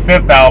 But on the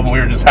 5th album, we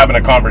were just having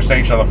a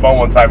conversation on the phone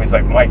one time. He's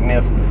like, Mike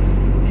Niff,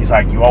 he's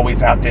like, you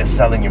always out there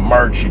selling your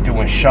merch. You're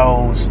doing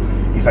shows.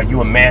 He's like,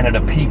 you a man of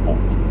the people.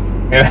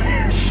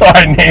 And so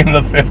I named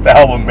the 5th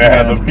album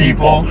Man of the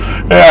People.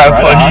 Yeah,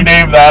 right so on. He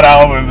named that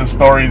album, and the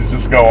stories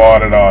just go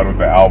on and on with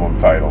the album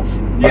titles.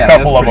 Yeah, a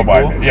couple of them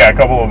cool. a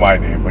couple of my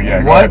name. But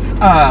yeah,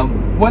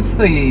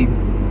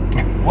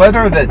 what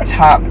are the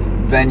top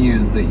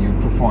venues that you've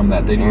performed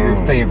that are your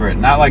favorite?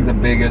 Not like the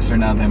biggest or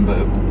nothing,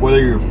 but what are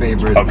your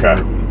favorite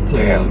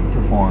to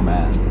perform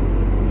at?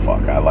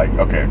 Fuck,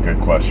 a good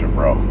question,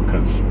 bro,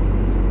 because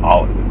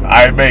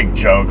I make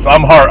jokes.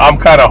 I'm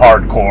kind of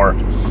hardcore,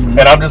 and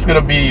I'm just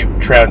gonna be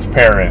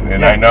transparent.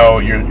 And I know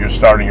you're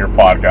starting your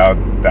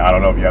podcast. I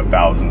don't know if you have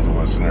thousands of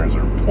listeners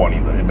or 20.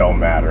 It don't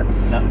matter.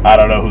 No. I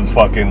don't know who's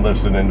fucking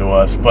listening to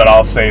us, but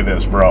I'll say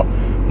this, bro.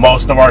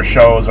 Most of our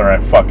shows are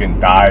at fucking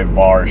dive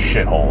bars,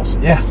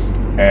 shitholes. Yeah.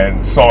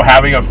 And so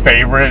having a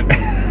favorite,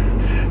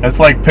 it's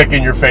like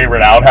picking your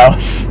favorite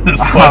outhouse.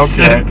 This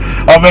question. Okay.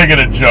 I'm making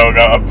a joke.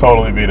 I'm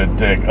totally being a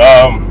dick.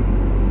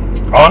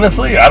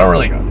 Honestly, I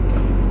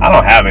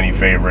don't have any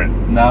favorite.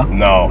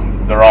 No,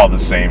 they're all the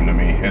same to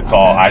me. It's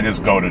all, I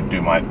just go to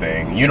do my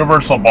thing.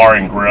 Universal Bar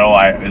and Grill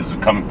is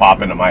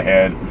pop into my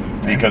head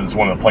because it's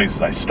one of the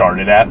places I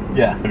started at.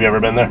 Yeah. Have you ever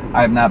been there?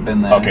 I have not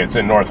been there. Okay, it's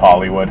in North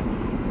Hollywood.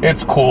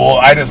 It's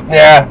cool.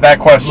 That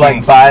question.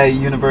 Like by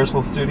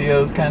Universal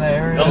Studios kind of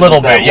area? A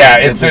little bit, yeah.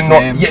 It's in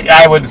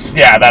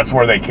that's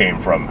where they came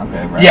from.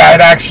 Okay, right. Yeah,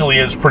 it actually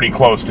is pretty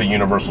close to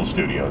Universal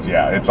Studios.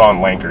 Yeah, it's on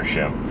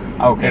Lancashire.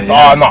 Okay. It's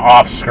on the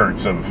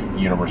offskirts of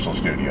Universal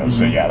Studios.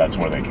 So yeah, that's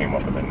where they came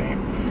up with the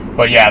name.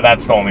 But yeah,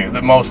 that's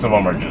most of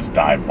them are just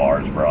dive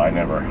bars, bro.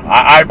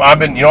 I've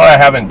been, you know what I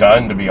haven't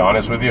done, to be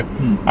honest with you?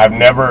 My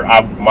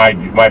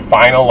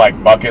final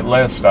bucket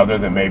list, other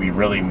than maybe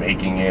really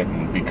making it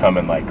and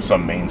becoming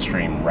some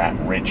mainstream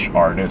rich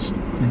artist,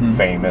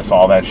 famous,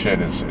 all that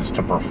shit is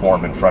to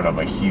perform in front of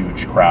a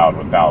huge crowd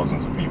with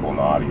thousands of people in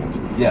the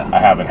audience. Yeah. I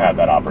haven't had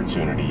that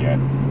opportunity yet,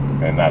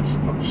 and that's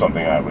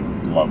something I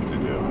would love to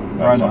do.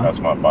 That's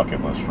my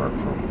bucket list for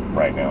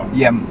right now.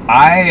 Yeah,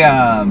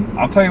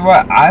 I'll tell you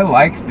what, I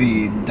like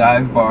the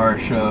dive bar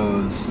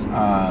shows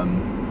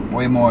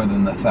way more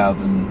than the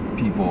 1,000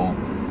 people.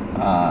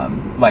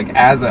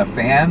 As a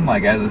fan,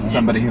 as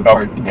somebody who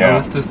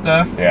goes to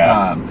stuff.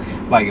 Yeah.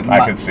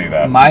 I could see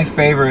that. My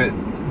favorite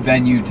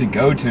venue to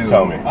go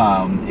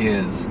to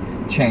is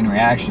Chain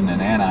Reaction in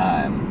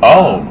Anaheim.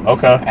 Oh,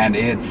 okay. And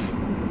it's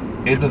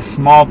a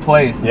small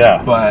place.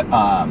 Yeah. But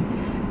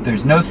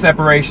there's no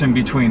separation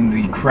between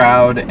the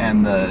crowd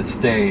and the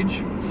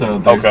stage, so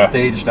there's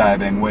stage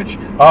diving, which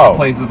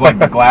places like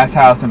the Glass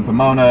House in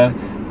Pomona,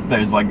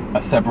 there's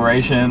a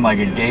separation, a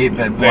gate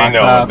that blocks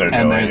up,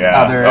 and there's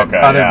other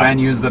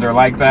venues that are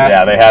like that.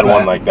 Yeah, they had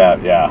one like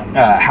that,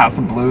 yeah. House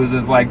of Blues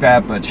is like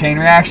that, but Chain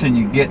Reaction,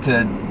 you get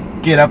to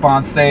get up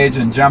on stage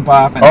and jump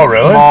off, and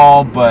it's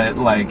small, but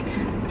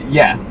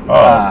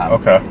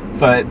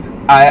So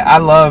I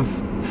love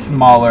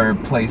smaller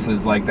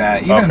places like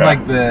that. Even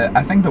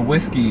I think the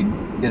Whiskey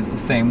is the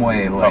same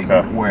way,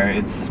 where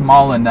it's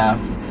small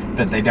enough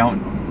that they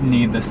don't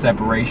need the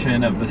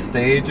separation of the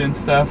stage and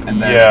stuff,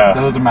 and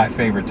those are my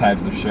favorite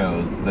types of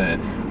shows that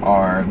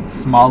are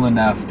small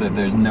enough that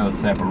there's no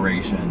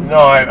separation. No,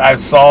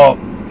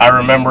 I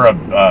remember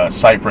a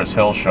Cypress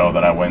Hill show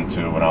that I went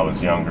to when I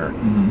was younger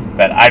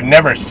that I'd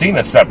never seen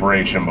a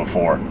separation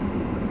before,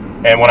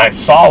 and when I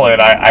saw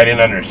it, I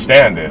didn't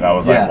understand it. I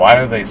was like, why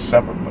do they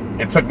separate?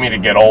 It took me to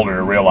get older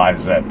to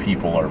realize that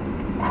people are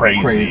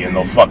crazy. And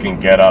they'll fucking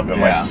get up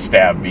and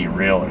stab Be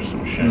Real or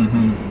some shit.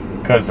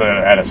 Because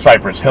at a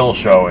Cypress Hill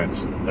show,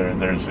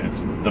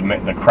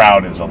 the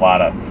crowd is a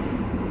lot of,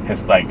 I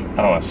don't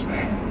want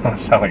to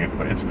sound like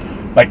it's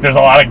there's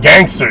a lot of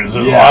gangsters.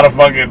 There's a lot of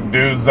fuking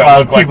dudes that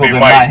look like they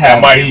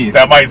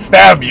might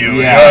stab you.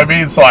 You know what I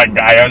mean? So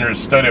I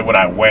understood it when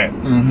I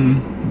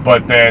went.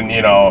 But then,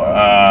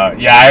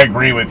 I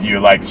agree with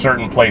you.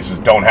 Certain places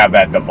don't have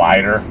that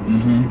divider,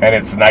 and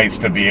it's nice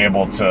to be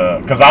able to.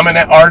 Because I'm an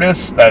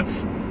artist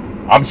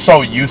I'm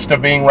so used to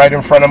being right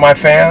in front of my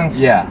fans.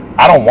 Yeah.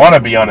 I don't want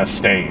to be on a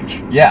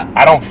stage. Yeah.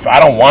 I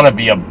don't want to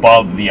be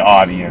above the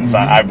audience.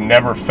 I've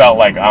never felt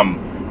like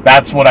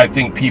that's what I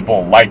think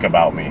people like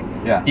about me.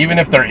 Yeah. Even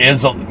if there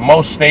is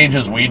most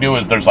stages we do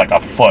is there's a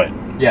foot.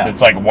 Yeah.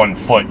 It's 1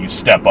 foot, you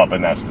step up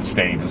and that's the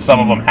stage. And some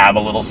of them have a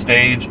little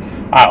stage.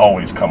 I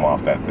always come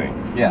off that thing.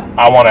 Yeah.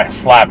 I want to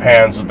slap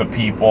hands with the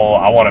people.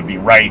 I want to be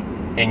right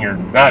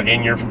not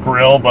in your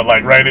grill, but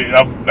right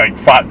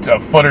a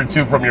foot or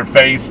two from your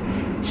face,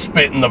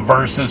 spitting the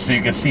verses so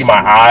you can see my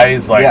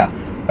eyes.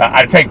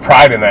 I take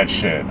pride in that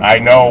shit. I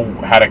know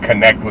how to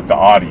connect with the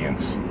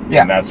audience.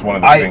 Yeah, and that's one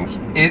of the things.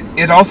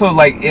 It also,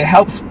 like, it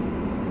helps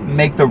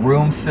make the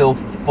room feel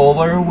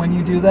fuller when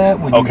you do that.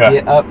 When you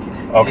get up,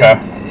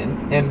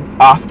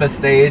 and off the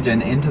stage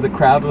and into the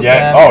crowd with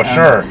them. Oh,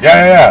 sure.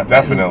 Yeah,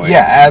 definitely.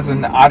 Yeah, as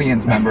an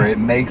audience member, it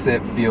makes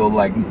it feel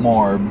like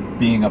more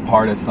being a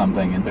part of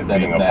something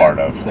instead of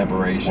that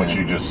separation. What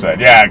you just said.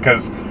 Yeah,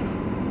 because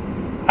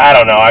I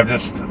don't know.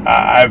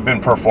 I've been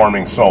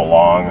performing so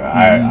long.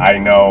 I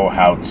know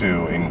how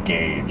to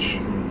engage.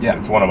 Yeah,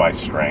 it's one of my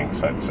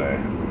strengths, I'd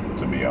say.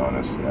 To be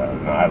honest,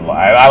 yeah,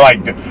 I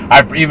like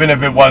to. Even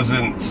if it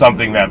wasn't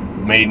something that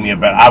made me a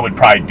better, I would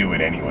probably do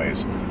it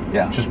anyways.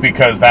 Yeah. Just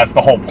because that's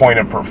the whole point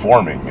of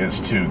performing, is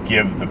to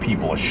give the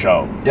people a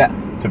show. Yeah.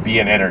 To be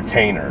an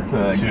entertainer.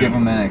 To give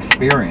them an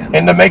experience.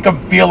 And to make them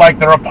feel like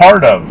they're a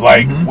part of.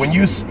 Like when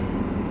you,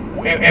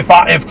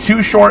 if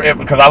Too Short,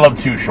 because I love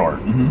Too Short.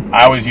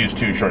 I always use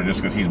Too Short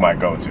just because he's my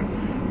go-to.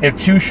 If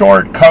Too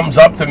Short comes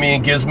up to me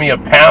and gives me a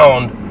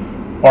pound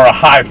or a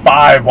high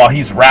five while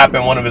he's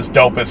rapping one of his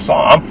dopest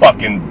songs,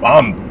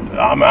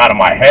 I'm out of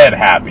my head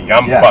happy.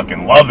 I'm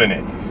fucking loving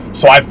it.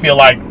 So I feel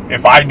like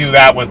if I do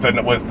that with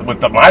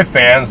my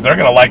fans, they're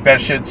gonna like that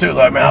shit too.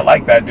 Like, man, I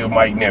like that dude,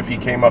 Mike Niff. He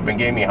came up and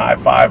gave me a high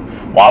five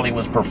while he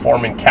was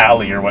performing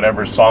Cali or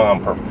whatever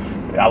song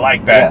I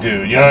like that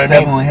dude. You know what I mean? That's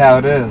definitely how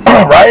it is.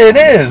 Right, it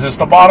is. It's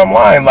the bottom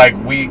line. Like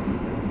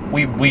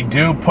we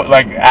do put,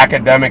 like,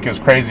 Academic is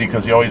crazy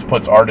because he always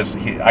puts artists.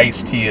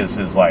 Ice-T is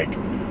his, like,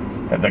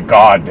 the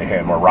god to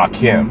him, or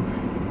Rakim.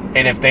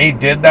 And if they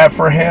did that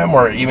for him,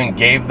 or even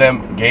gave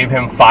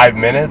him 5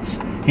 minutes,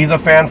 he's a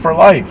fan for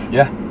life.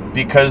 Yeah.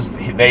 Because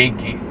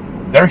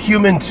they're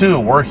human too.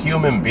 We're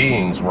human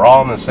beings. We're all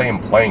on the same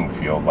playing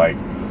field. Like,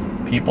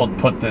 people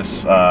put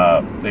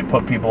they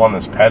put people on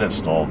this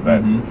pedestal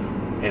that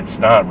it's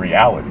not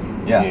reality.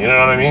 Yeah. You know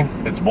what I mean?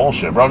 It's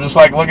bullshit, bro. Just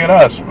like, look at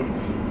us.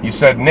 You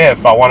said,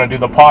 Niff, I want to do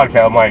the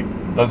podcast. I'm like,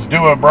 let's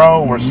do it,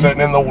 bro. We're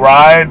sitting in the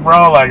ride,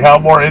 bro. Like, how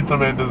more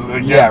intimate does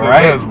it get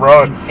than this,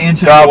 bro?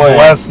 God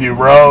bless you,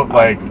 bro.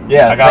 Like,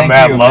 I got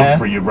mad love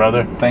for you,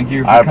 brother. Thank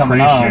you for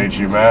coming on. I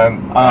appreciate you,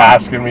 man.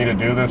 Asking me to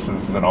do this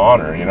is an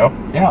honor, you know?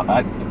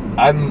 Yeah,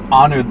 I'm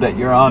honored that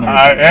you're honored.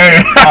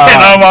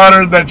 I'm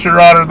honored that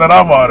you're honored that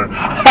I'm honored.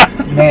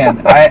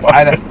 Man, I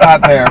had a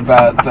thought there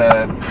about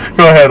the...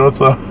 Go ahead, what's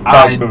up?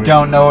 I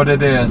don't know what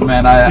it is,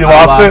 man. You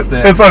lost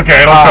it? It's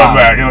okay, it'll come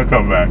back. It'll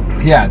come back.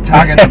 Yeah,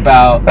 talking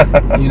about,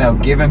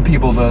 giving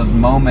people those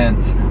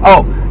moments.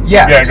 Oh,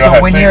 yeah. Go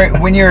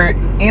ahead, when you're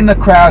in the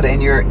crowd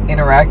and you're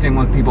interacting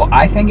with people,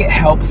 I think it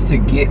helps to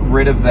get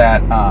rid of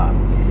that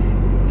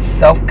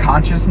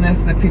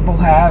self-consciousness that people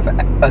have,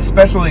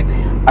 especially,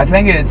 I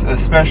think it's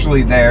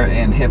especially there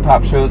in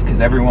hip-hop shows,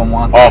 because everyone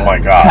wants to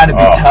kind of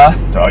be tough,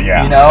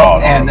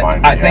 and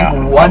I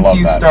think once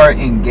you start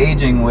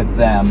engaging with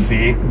them,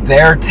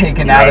 they're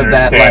taken out of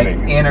that,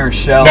 like, inner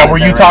shell. Now, were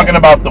you talking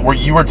about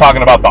you were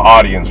talking about the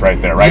audience right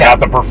there, right?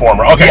 Not the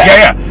performer. Okay,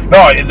 yeah.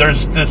 No,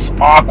 there's this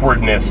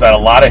awkwardness that a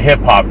lot of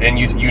hip-hop, and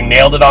you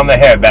nailed it on the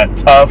head, that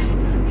tough,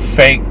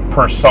 fake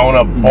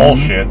persona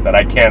bullshit that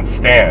I can't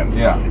stand.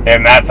 Yeah.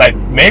 And that's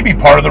maybe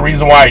part of the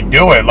reason why I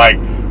do it. Like,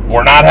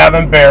 we're not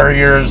having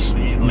barriers.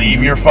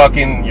 Leave your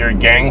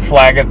gang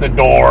flag at the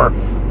door.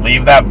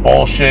 Leave that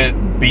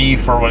bullshit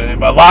beef or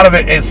whatever. A lot of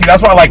it, see,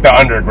 that's why I like the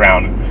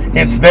underground.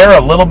 It's there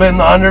a little bit in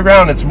the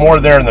underground. It's more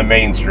there in the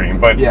mainstream.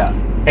 But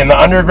in the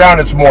underground,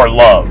 it's more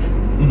love.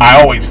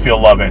 I always feel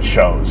love at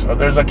shows.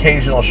 There's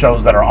occasional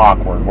shows that are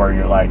awkward where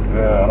you're like,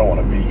 I don't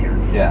want to be here.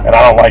 Yeah. And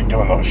I don't like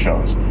doing those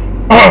shows.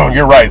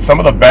 You're right. Some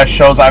of the best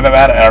shows I've ever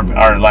had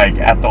are like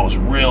at those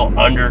real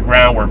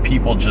underground where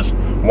people just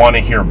want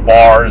to hear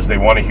bars. They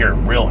want to hear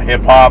real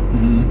hip hop.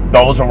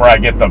 Those are where I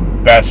get the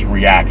best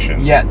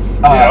reactions. Yeah.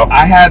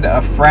 I had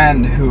a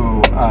friend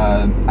who,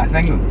 I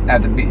think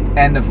at the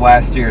end of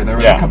last year, there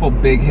was a couple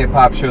big hip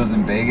hop shows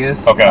in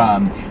Vegas.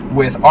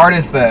 With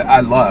artists that I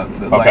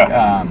love.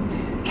 Like,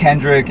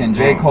 Kendrick and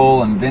J.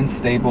 Cole and Vince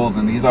Staples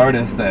and these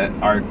artists that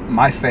are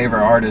my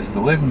favorite artists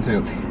to listen to.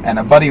 And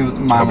a buddy of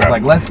mine was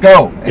like, let's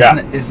go.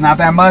 It's not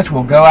that much.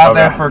 We'll go out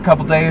there for a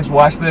couple days,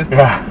 watch this.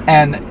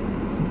 And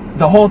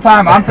the whole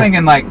time I'm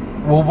thinking, like,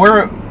 well,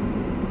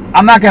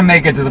 I'm not going to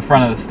make it to the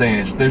front of the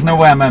stage. There's no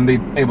way I'm going to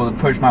be able to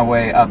push my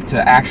way up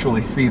to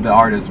actually see the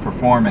artist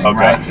performing,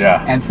 right?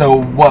 Yeah. And so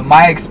what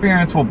my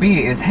experience will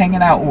be is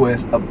hanging out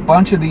with a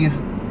bunch of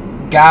these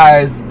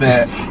guys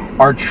that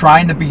are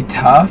trying to be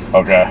tough.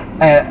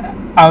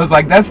 And I was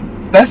like, that's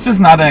just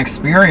not an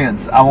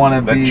experience I want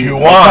to be a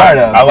part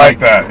of. I like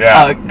that.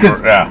 Yeah.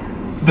 Because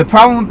the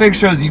problem with big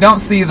shows, you don't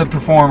see the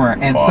performer,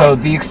 and so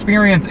the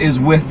experience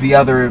is with the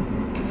other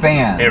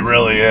fans. It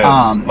really is.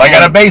 Like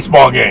at a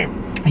baseball game.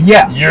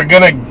 Yeah. You're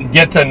going to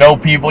get to know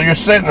people. You're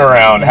sitting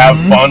around, have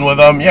fun with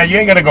them. Yeah, you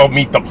ain't going to go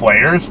meet the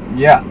players.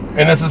 Yeah.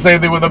 And it's the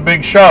same thing with a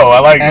big show. I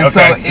like it.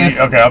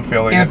 I'm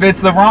feeling it. If it's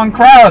the wrong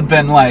crowd,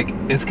 then, like,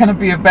 it's going to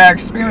be a bad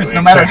experience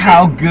no matter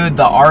how good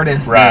the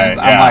artist is.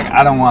 I'm like,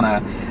 I don't want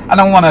I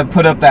don't want to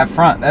put up that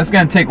front. That's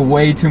gonna take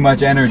way too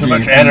much energy. Too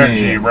much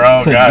energy, bro.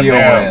 To God deal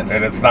damn. with.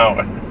 And it's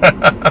not.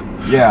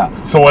 Yeah.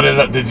 So what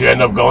did you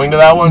end up going to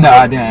that one? No,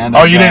 I didn't. End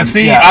up you didn't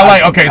see? Yeah,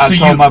 I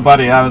told my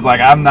buddy, I was like,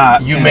 I'm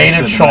not. You made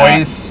a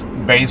choice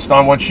based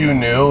on what you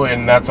knew,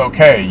 and that's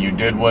okay. You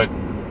did what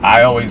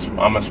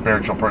I'm a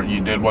spiritual person.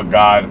 You did what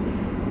God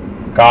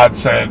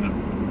said,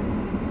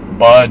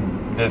 bud,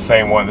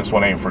 this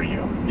one ain't for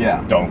you.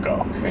 Yeah. Don't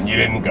go. And you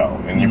didn't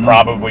go. And you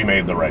probably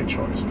made the right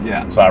choice.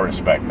 Yeah. So I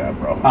respect that,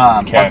 bro.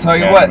 I'll tell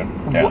you what,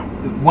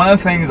 one of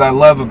the things I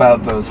love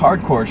about those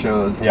hardcore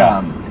shows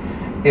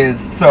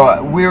is,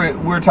 so we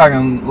were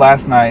talking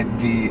last night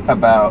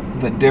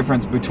about the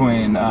difference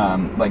between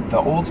like the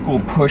old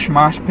school push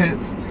mosh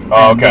pits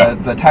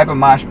and the type of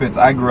mosh pits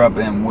I grew up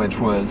in, which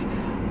was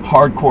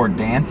hardcore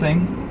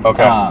dancing.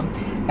 Okay.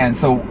 And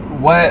so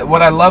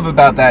what I love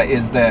about that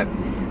is that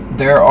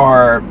there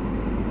are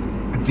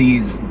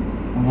these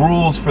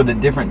rules for the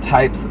different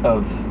types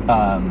of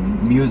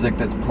music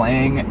that's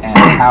playing and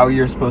how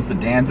you're supposed to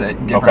dance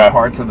at different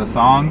parts of the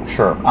song.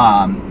 Sure.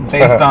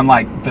 Based on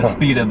like the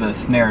speed of the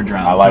snare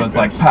drum. I like so it's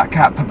like pa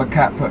ka pa pa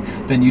ka pa.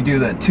 Then you do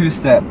the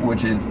two-step,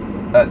 which is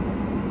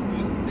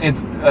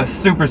it's a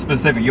super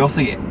specific. You'll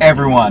see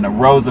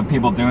rows of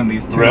people doing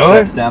these two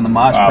steps down the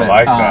mosh pit. I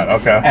like that.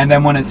 Okay. And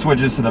then when it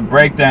switches to the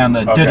breakdown,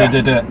 the da da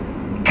da da.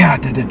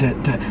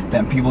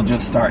 Then people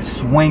just start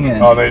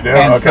swinging. Oh, they do?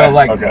 And so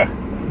like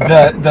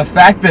the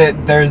fact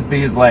that there's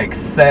these like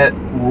set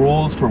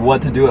rules for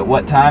what to do at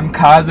what time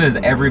causes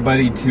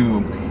everybody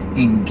to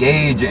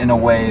engage in a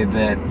way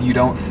that you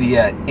don't see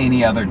at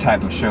any other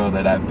type of show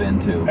that I've been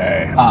to.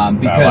 Hey,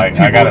 because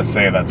I gotta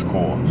say that's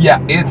cool.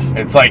 Yeah, it's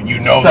like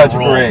such the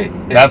rules. Great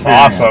that's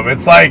experience. Awesome.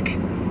 It's like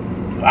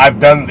I've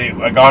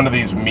gone to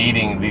these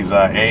meetings, these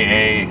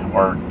AA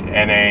or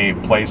NA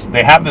places.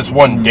 They have this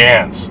one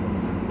dance.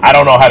 I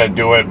don't know how to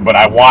do it, but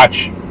I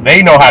watch.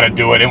 They know how to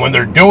do it, and when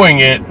they're doing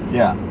it,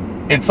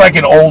 it's like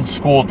an old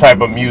school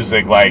type of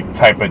music, like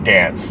type of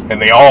dance, and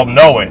they all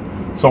know it.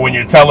 So when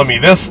you're telling me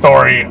this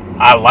story,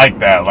 I like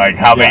that, like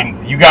how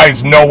you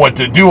guys know what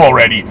to do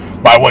already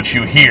by what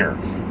you hear,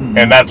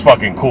 and that's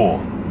fucking cool.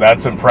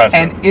 That's impressive.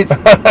 And it's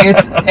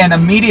an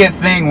immediate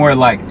thing where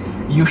like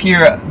you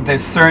hear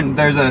there's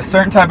a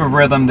certain type of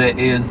rhythm that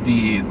is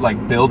the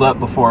like build up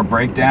before a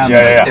breakdown.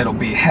 It'll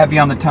be heavy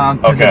on the toms.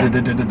 And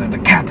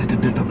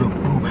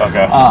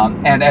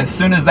as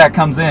soon as that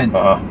comes in,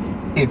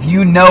 if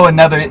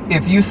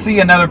you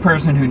see another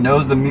person who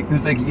knows the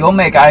music, you'll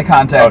make eye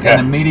contact and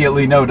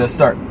immediately know to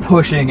start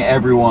pushing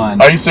everyone.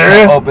 Are you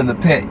serious? To open the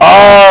pit.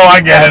 Oh,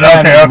 I get it.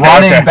 Okay.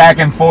 Running back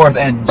and forth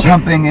and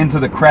jumping into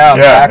the crowd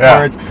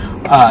backwards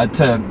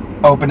to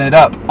open it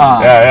up.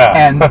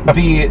 And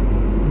the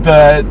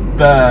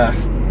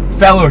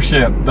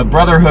fellowship, the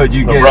brotherhood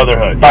you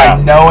get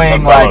by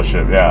knowing like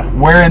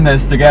we're in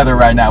this together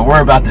right now.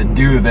 We're about to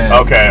do this.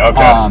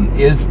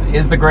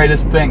 Is the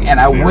greatest thing, and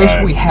I wish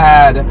we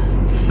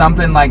had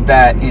something like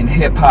that in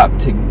hip hop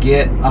to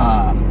get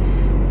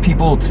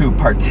people to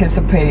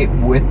participate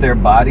with their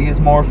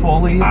bodies more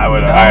fully.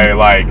 I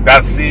like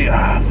that. See,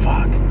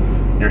 fuck,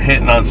 you're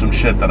hitting on some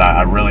shit that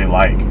I really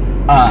like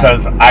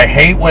because I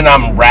hate when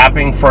I'm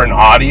rapping for an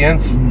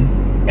audience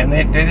and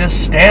they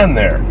just stand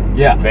there.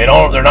 Yeah.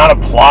 They're not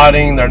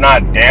applauding, they're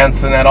not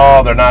dancing at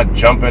all, they're not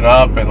jumping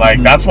up, and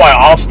like that's why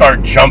I'll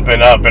start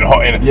jumping up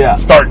and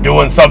start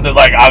doing something,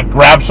 like I'll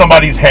grab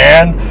somebody's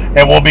hand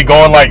and we'll be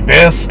going like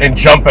this and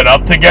jumping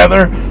up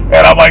together, and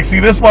I'm like, see,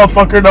 this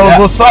motherfucker knows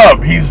what's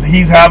up.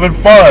 He's having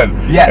fun.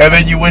 Yeah. And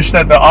then you wish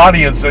that the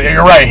audience,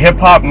 you're right, hip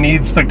hop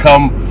needs to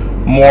come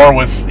more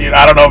with,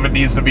 I don't know if it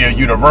needs to be a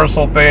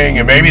universal thing,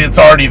 and maybe it's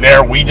already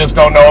there, we just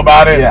don't know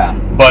about it. Yeah.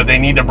 But they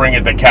need to bring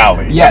it to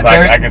Cali. Yeah,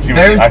 I can see.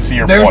 I see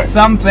your point. There's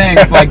some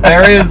things like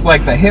there is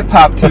like the hip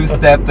hop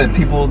two-step that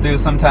people do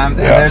sometimes,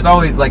 and there's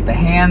always like the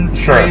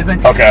hands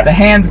raising. Okay. The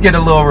hands get a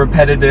little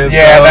repetitive.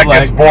 Yeah, that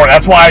gets boring.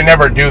 That's why I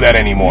never do that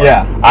anymore.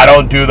 Yeah. I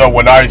don't do the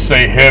when I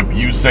say hip,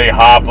 you say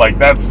hop. Like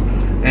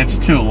it's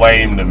too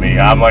lame to me.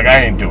 I'm like,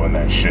 I ain't doing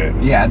that shit.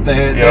 Yeah,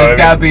 there's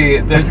gotta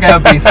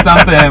be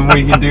something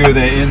we can do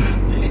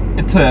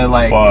to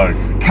like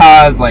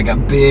cause like a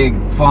big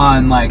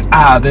fun like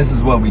this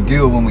is what we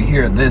do when we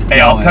hear this.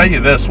 Hey, I'll tell you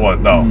this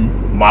one though.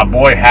 My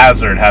boy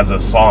Hazard has a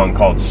song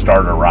called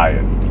 "Start a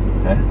Riot,"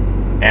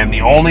 and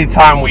the only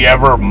time we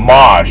ever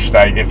moshed,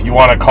 if you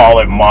want to call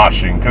it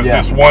moshing, because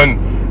this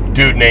one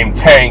dude named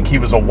Tank, he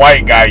was a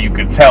white guy. You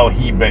could tell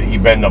he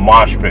been to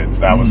mosh pits.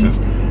 That was his.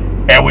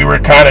 And we were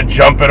kind of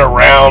jumping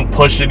around,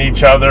 pushing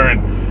each other,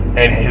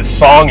 and his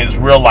song is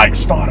real like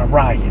 "Start a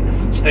Riot."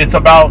 It's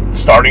about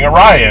starting a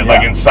riot,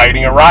 like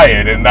inciting a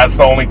riot, and that's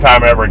the only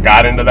time I ever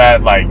got into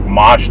that like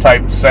mosh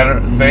type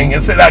center thing.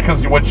 It's that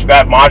because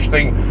that mosh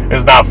thing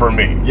is not for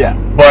me. Yeah.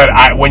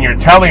 But when you're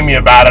telling me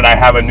about it, I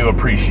have a new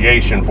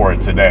appreciation for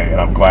it today,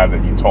 and I'm glad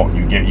that you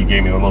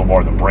gave me a little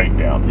more of the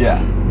breakdown.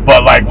 Yeah.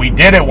 But like we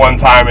did it one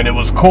time, and it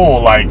was cool.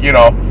 Like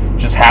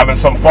just having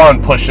some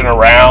fun, pushing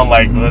around.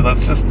 Like,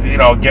 let's just, you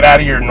know, get out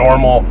of your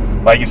normal,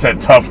 like you said,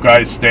 tough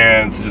guy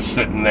stance, just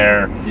sitting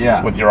there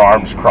with your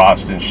arms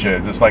crossed and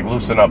shit. Just like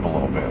loosen up a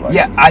little bit. Like,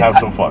 have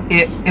some fun.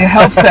 It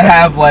helps to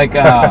have like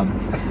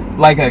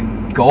like a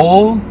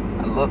goal,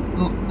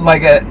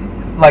 like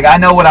I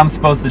know what I'm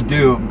supposed to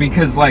do,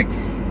 because like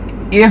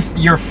if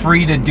you're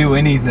free to do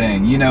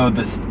anything, you know,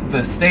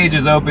 the stage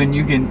is open.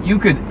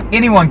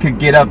 Anyone could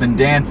get up and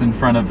dance in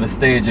front of the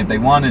stage if they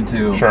wanted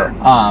to. Sure.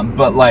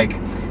 But like,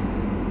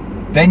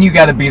 then you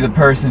got to be the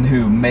person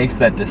who makes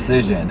that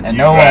decision, and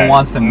no one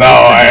wants to make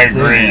the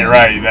decision. No, I agree. You're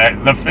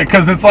right.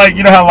 Because it's like,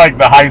 you know how like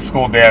the high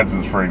school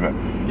dances, for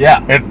example.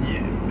 Yeah.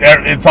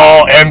 It's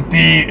all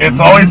empty. It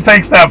always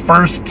takes that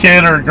first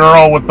kid or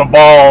girl with the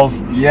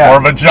balls or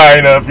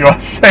vagina, if you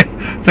want to say,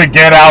 to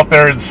get out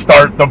there and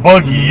start the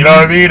boogie. You know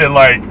what I mean?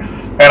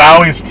 And I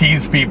always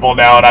tease people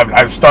now, and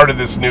I've started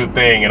this new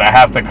thing, and I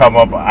have to come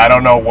up. I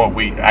don't know what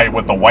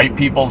what the white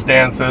people's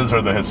dances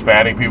or the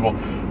Hispanic people.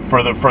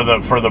 For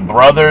the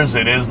brothers,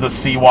 it is the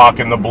sea walk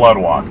and the blood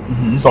walk.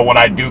 So when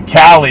I do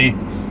Cali,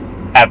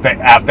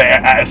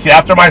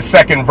 after my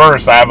second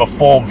verse, I have a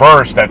full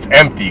verse that's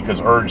empty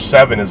because Urge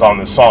 7 is on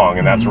the song,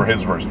 and that's where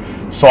his verse.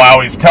 So I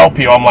always tell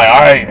people, I'm like, all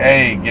right,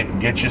 hey,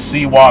 get your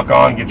C walk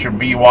on, get your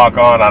B walk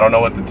on. I don't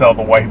know what to tell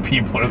the white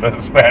people or the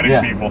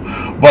Hispanic people,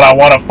 but I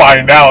want to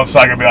find out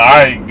so I can be like,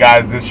 all right,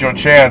 guys, this is your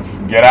chance.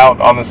 Get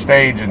out on the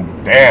stage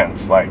and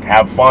dance, like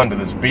have fun to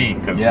this beat,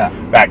 because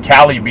that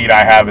Cali beat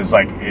I have is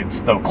like,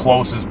 it's the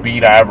closest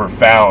beat I ever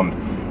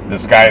found.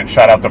 This guy,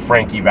 shout out to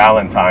Frankie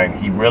Valentine,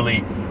 he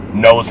really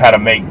knows how to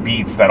make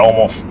beats that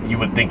almost you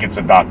would think it's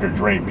a Dr.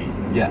 Dre beat.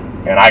 Yeah.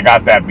 And I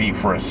got that beat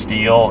for a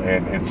steal,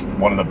 and it's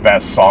one of the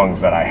best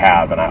songs that I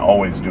have, and I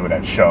always do it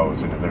at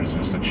shows, and there's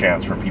just a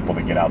chance for people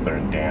to get out there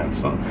and dance.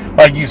 So,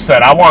 like you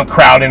said, I want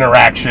crowd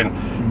interaction.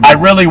 I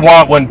really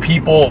want when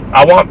people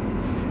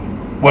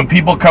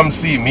come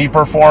see me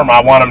perform,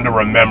 I want them to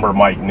remember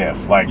Mike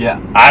Niff. Like,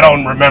 I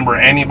don't remember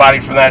anybody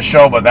from that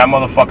show, but that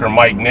motherfucker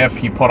Mike Niff,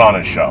 he put on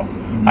a show.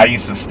 I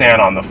used to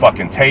stand on the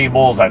fucking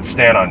tables. I'd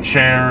stand on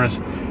chairs.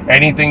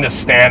 Anything to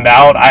stand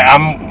out.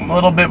 I'm a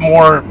little bit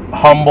more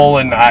humble,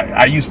 and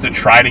I used to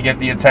try to get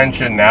the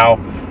attention. Now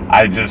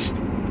I just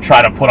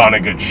try to put on a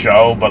good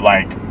show, but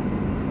like,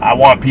 I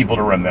want people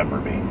to remember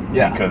me.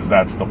 Because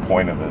that's the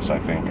point of this, I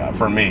think.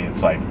 For me,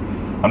 it's like,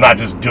 I'm not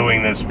just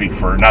doing this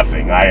for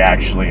nothing. I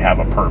actually have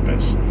a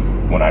purpose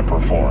when I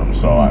perform.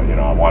 So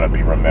I want to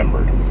be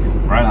remembered.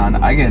 Right on.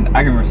 I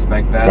can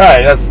respect that.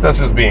 Right. That's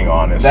just being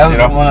honest. That was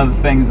one of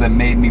the things that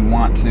made me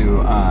want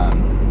to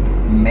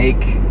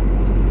make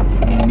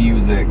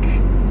music,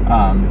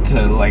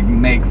 to like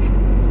make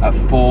a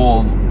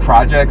full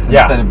projects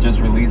instead of just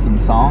releasing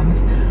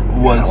songs.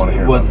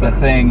 Was the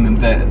thing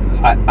that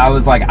I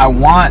was like, I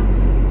want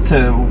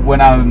to,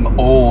 when I'm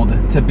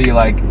old, to be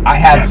like, I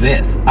have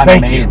this. I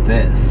made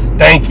this.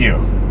 Thank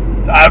you.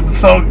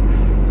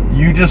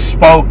 You just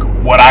spoke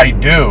what I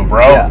do,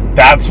 bro.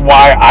 That's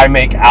why I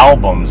make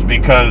albums,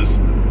 because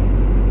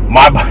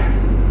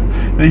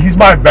he's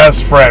my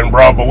best friend,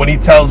 bro. But when he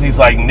tells me, he's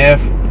like,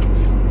 Niff,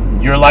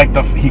 you're like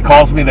he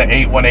calls me the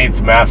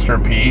 818's Master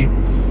P,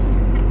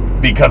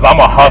 because I'm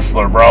a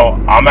hustler, bro.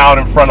 I'm out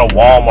in front of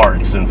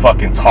Walmarts and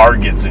fucking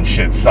Targets and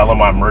shit selling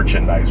my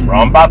merchandise, bro.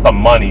 I'm about the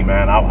money,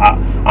 man.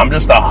 I'm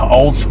just a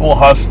old school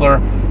hustler.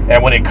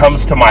 And when it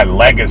comes to my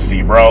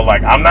legacy, bro,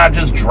 like, I'm not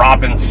just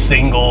dropping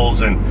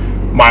singles, and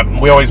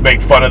we always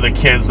make fun of the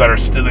kids that are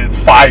still, it's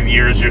 5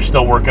 years, you're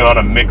still working on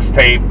a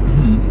mixtape.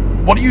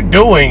 What are you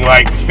doing?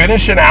 Like,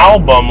 finish an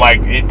album. Like,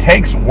 it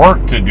takes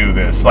work to do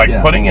this.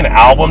 Like, putting an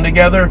album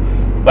together,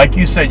 like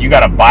you said, you got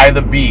to buy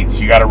the beats,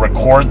 you got to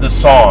record the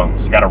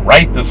songs, you got to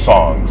write the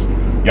songs,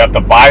 you have to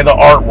buy the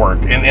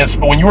artwork.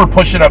 And when you were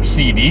pushing up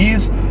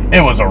CDs,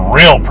 it was a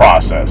real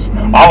process.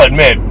 I'll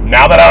admit,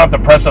 now that I don't have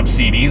to press up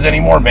CDs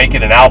anymore,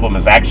 making an album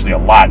is actually a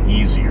lot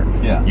easier.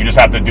 You just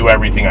have to do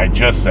everything I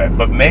just said.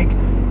 But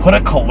put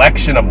a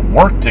collection of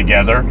work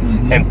together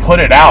and put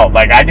it out.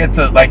 Like, I get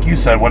to, like you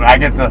said, when I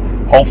get to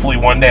hopefully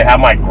one day have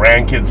my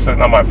grandkids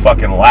sitting on my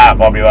fucking lap,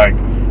 I'll be like,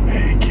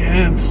 hey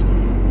kids,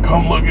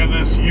 come look at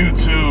this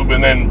YouTube.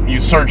 And then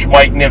you search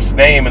Mike Niff's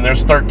name, and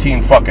there's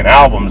 13 fucking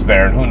albums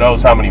there, and who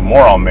knows how many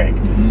more I'll make.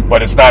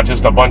 But it's not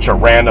just a bunch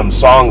of random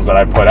songs that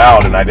I put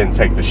out and I didn't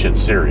take the shit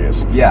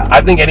serious.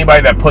 I think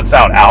anybody that puts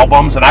out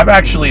albums, and I've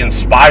actually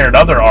inspired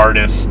other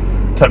artists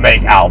to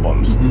make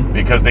albums,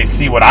 because they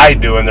see what I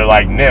do and they're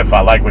like, Niff, I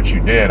like what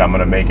you did. I'm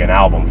going to make an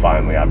album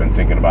finally. I've been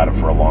thinking about it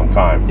for a long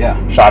time.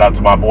 Shout out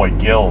to my boy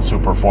Gills, who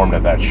performed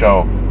at that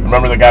show.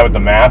 Remember the guy with the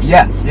mask?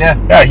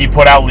 Yeah, he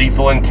put out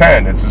Lethal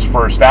Intent. It's his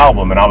first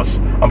album, and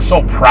I'm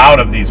so proud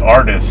of these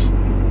artists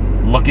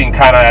looking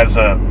kind of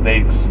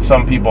as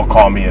some people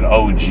call me an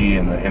OG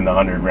in the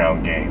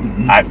underground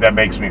game. That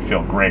makes me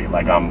feel great.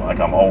 Like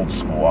I'm old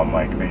school. I'm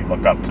like, they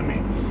look up to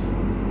me.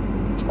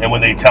 And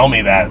when they tell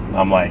me that,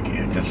 I'm like,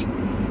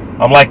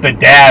 I'm like the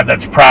dad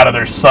that's proud of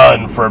their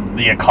son for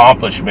the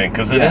accomplishment,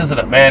 because it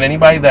isn't, man,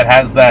 anybody that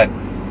has that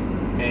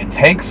it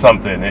takes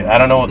something. I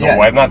don't know what the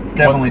word.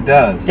 Definitely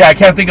does. Yeah, I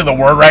can't think of the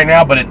word right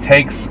now, but it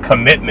takes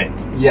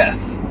commitment.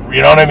 Yes.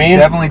 You know what I mean?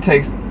 Definitely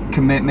takes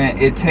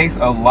commitment. It takes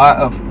a lot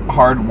of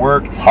hard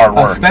work.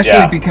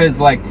 Especially because,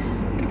 like,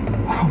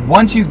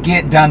 once you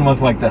get done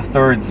with, like, the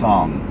third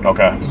song,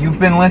 okay, you've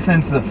been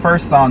listening to the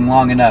first song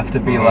long enough to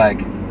be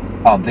like,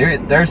 oh,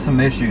 there's some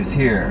issues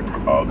here.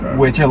 Okay.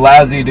 Which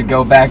allows you to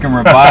go back and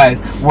revise.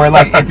 Where,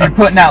 like, if you're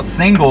putting out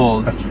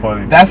singles, that's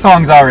funny. That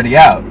song's already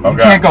out. Okay. You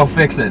can't go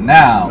fix it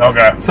now.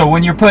 Okay. So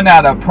when you're putting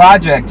out a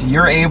project,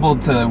 you're able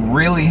to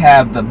really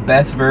have the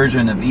best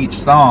version of each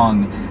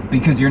song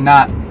because you're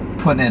not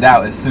putting it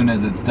out as soon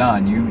as it's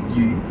done.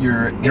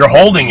 You're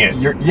holding it.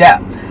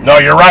 No,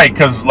 you're right,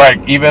 because,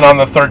 like, even on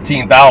the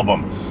 13th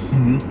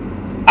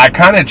album, I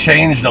kind of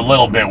changed a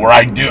little bit where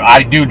I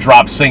do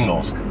drop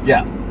singles.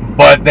 Yeah.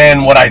 But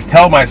then what I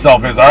tell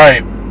myself is, all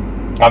right,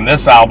 on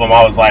this album,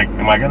 I was like,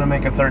 am I going to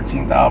make a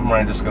 13th album, or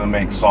am I just going to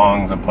make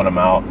songs and put them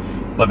out?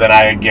 But then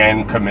I,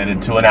 again,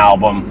 committed to an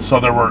album. So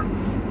there were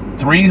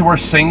 3 were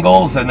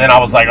singles, and then I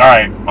was like, all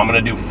right, I'm going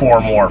to do 4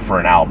 more for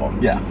an album.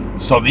 Yeah.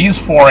 So these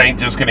 4 ain't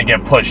just going to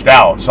get pushed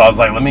out. So I was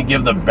like, let me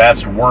give the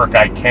best work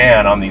I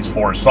can on these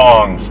 4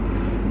 songs,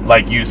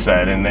 like you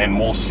said, and then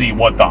we'll see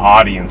what the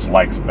audience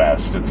likes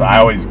best. I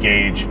always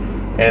gauge,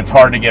 and it's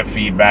hard to get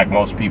feedback.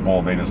 Most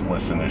people, they just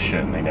listen to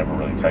shit and they never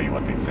really tell you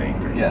what they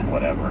think or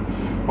whatever.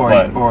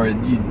 Or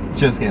you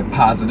just get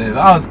positive.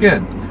 Oh, it's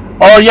good.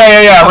 Oh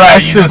yeah, right.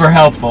 That's super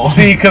helpful.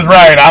 See, because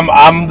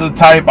I'm the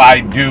type, I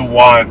do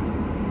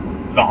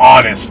want the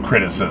honest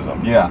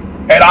criticism. Yeah.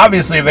 And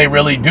obviously, if they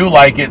really do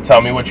like it,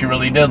 tell me what you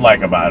really did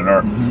like about it, or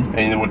and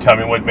it would tell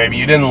me what maybe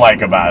you didn't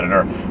like about it.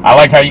 Or I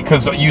like how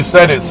because you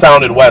said it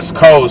sounded West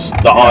Coast,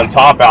 the On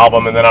Top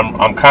album, and then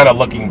I'm kind of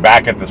looking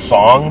back at the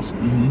songs,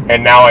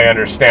 and now I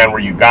understand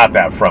where you got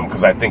that from,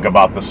 because I think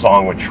about the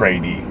song with Trey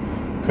D,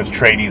 because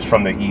Trey D's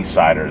from the East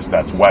Siders,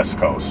 that's West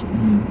Coast,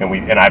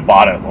 and I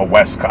bought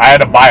I had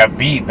to buy a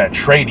beat that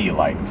Trey D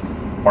liked,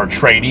 or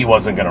Trey D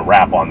wasn't going to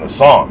rap on the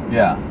song.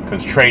 Yeah.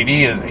 Because Trey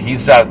D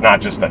he's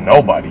not just a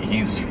nobody.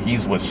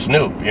 He's with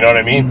Snoop. You know what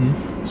I mean?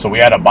 So we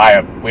had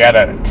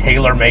to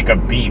tailor make a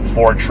beat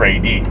for Trey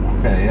D.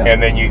 Okay, yeah.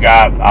 And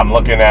then I'm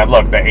looking at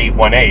the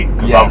 818,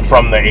 because I'm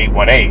from the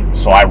 818.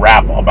 So I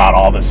rap about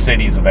all the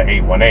cities of the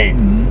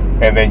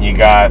 818. And then you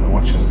got,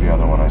 which is the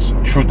other one I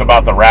saw? Truth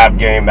About the Rap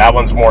Game. That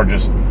one's more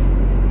just,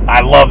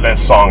 I love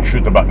this song,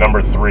 Truth About,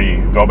 number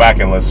 3. Go back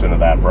and listen to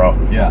that, bro.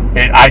 Yeah.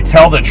 I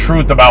tell the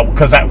truth about,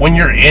 because when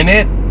you're in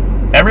it,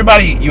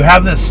 you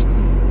have this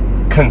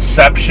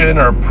conception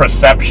or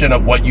perception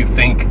of what you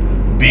think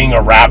being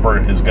a rapper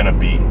is going to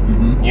be.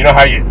 You know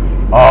how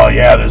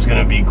there's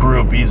going to be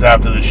groupies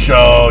after the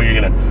show, you're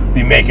going to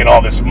be making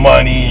all this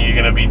money, you're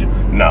going to be,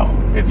 no.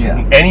 It's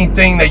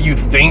anything that you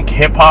think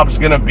hip-hop's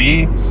going to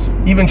be.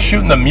 Even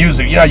shooting the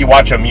music, you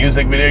watch a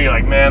music video, you're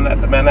like, man,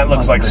 that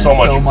looks like so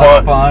much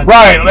fun.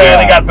 Right, man,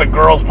 they got the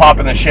girls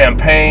popping the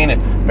champagne.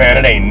 Man,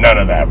 it ain't none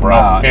of that, bro.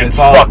 Nah, it's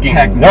fucking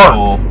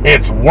technical work.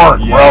 It's work,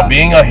 bro.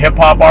 Being a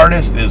hip-hop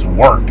artist is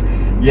work.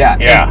 Yeah.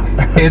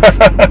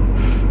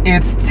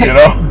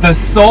 The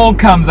soul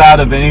comes out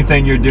of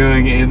anything you're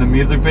doing in the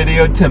music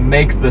video to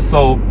make the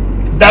soul.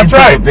 That's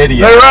right. The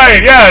video. They're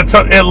right. Yeah,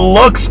 it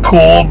looks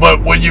cool, but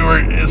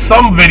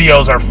some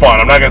videos are fun.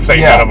 I'm not gonna say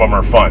none of them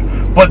are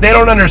fun, but they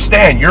don't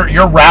understand.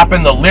 You're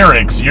rapping the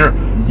lyrics. You're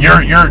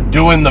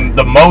doing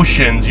the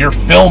motions. You're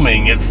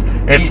filming. It's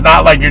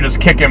not like you're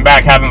just kicking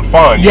back having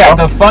fun. Yeah,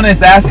 the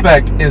funnest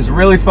aspect is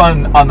really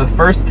fun on the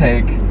first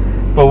take.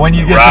 But when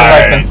you get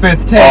to like the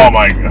 5th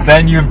take,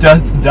 then you've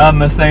just done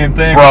the same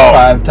thing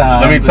 5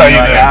 times. Let me tell you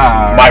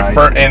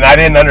this. And I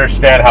didn't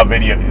understand how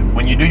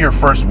when you do your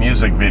first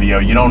music video,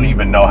 you don't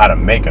even know how to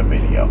make a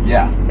video.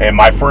 Yeah. And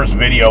my first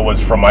video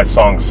was from my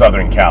song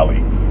Southern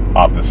Cali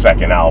off the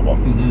 2nd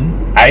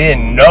album. I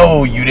didn't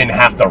know you didn't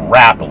have to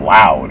rap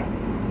loud.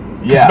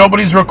 Because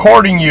nobody's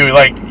recording you.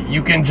 Like,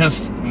 you can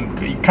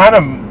you kind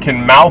of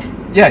can mouth.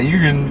 Yeah, you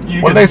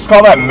can. What do they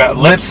call that?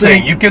 Lip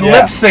sync. You can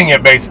lip sync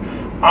it, basically.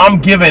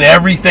 I'm giving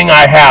everything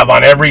I have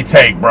on every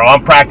take, bro.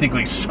 I'm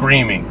practically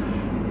screaming.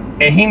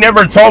 And he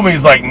never told me,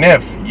 he's like,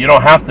 Niff, you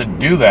don't have to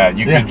do that.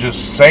 You could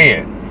just say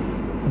it.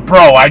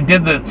 Bro, I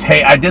did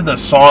the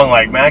song,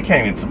 like, man, I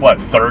can't even,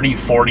 30,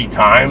 40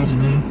 times?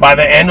 By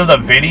the end of the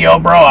video,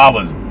 bro, I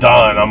was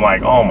done. I'm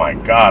like, oh my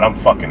God, I'm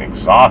fucking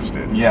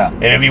exhausted. Yeah.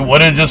 And if he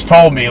would have just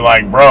told me,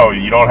 like, bro,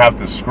 you don't have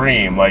to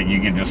scream. Like, you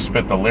could just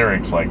spit the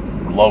lyrics, like,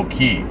 low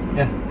key.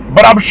 Yeah.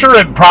 But I'm sure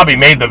it probably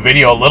made the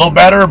video a little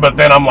better. But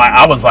then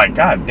I was like,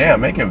 God damn,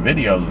 making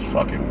videos is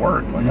fucking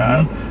work. Like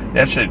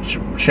that should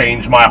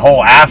change my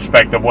whole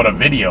aspect of what a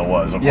video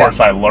was. Of course,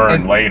 I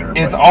learned later.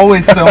 It's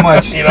always so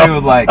much too.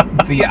 Like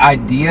the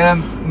idea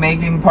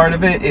making part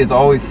of it is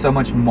always so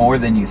much more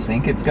than you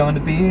think it's going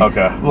to be.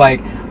 Okay.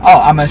 Like,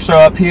 I'm gonna show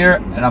up here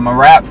and I'm gonna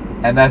rap,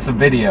 and that's a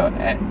video.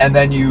 And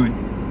then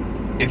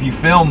if you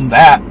film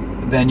that,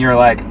 then you're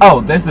like, oh,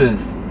 this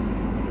is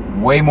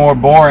way more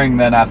boring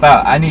than I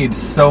thought. I need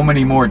so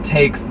many more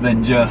takes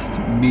than just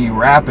me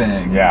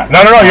rapping. Yeah.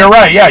 No, you're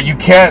right. Yeah, you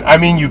can't, I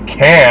mean, you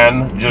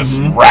can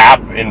just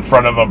rap in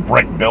front of a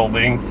brick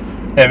building,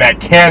 and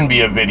that can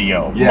be a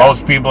video. Yeah.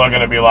 Most people are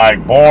going to be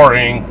like,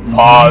 boring,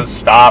 pause,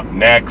 stop,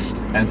 next.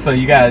 And so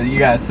you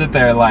gotta sit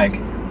there like,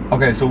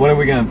 okay, so what are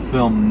we going to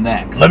film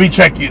next? Let me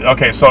check you.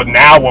 Okay, so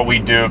now what we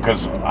do,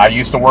 because I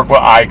used to work with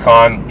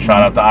Icon.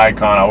 Shout out to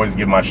Icon. I always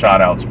give my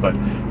shout outs, but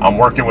I'm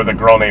working with a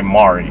girl named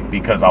Mari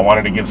because I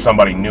wanted to give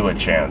somebody new a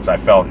chance. I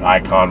felt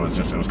Icon was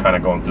just, it was kind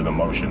of going through the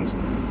motions.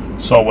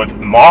 So with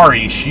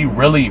Mari, she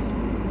really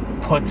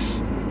puts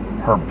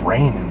her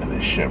brain into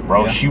this shit,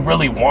 bro. Yeah. She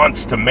really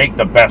wants to make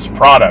the best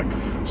product.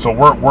 So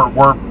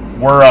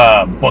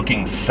we're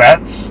booking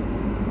sets.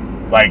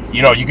 Like,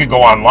 you know, you could go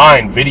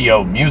online,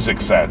 video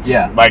music sets.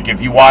 Yeah. Like if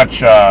you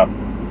watch,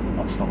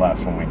 what's the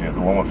last one we did?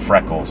 The one with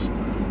Freckles.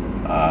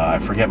 I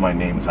forget my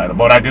name title,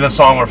 but I did a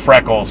song with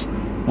Freckles,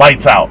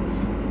 Lights Out.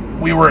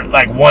 We were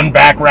like, one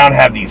background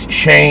had these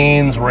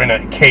chains, we're in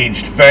a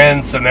caged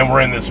fence, and then we're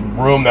in this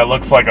room that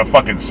looks like a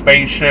fucking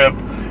spaceship,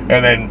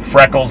 and then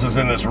Freckles is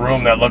in this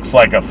room that looks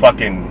like a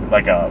fucking,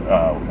 like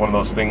a one of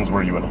those things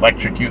where you would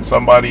electrocute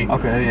somebody.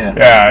 Okay, yeah.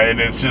 Yeah, and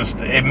it's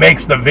just, it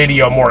makes the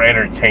video more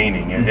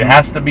entertaining. It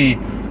has to be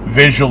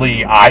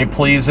visually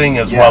eye-pleasing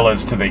as well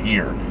as to the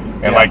ear.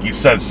 And like you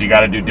said, so you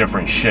got to do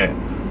different shit.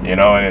 You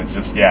know, and it's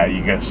just, yeah,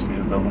 you guess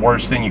the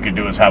worst thing you could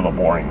do is have a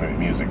boring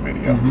music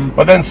video.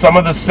 But then some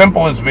of the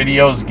simplest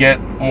videos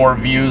get more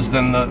views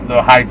than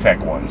the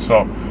high-tech ones.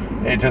 So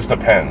it just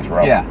depends,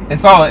 bro. Yeah,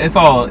 it's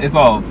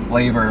all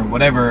flavor,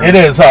 whatever. It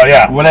is, oh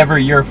yeah. Whatever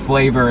your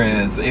flavor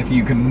is, if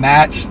you can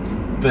match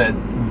the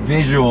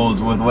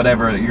visuals with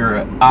whatever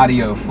your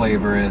audio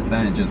flavor is,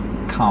 then it just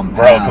compounds.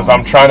 Bro,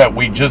 because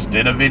we just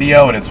did a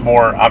video, and it's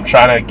more, I'm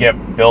trying to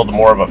build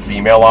more of a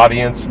female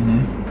audience,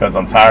 because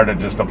I'm tired of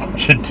just a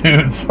bunch of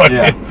dudes.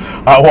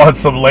 I want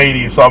some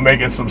ladies, so I'm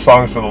making some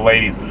songs for the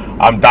ladies.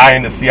 I'm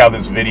dying to see how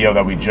this video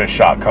that we just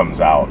shot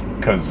comes out,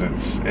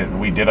 because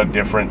we did a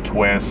different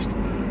twist,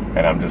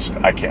 and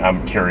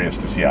I'm curious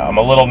to see how. I'm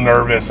a little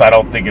nervous. I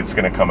don't think it's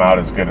going to come out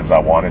as good as I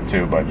want it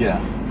to, but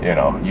you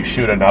know, you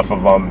shoot enough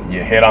of them,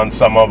 you hit on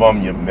some of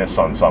them, you miss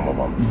on some of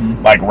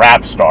them. Like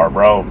Rap Star,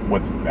 bro,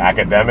 with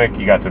Academic,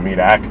 you got to meet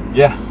Ac.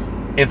 Yeah.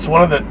 It's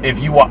one of the, if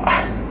you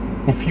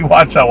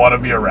watch I Want to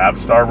Be a Rap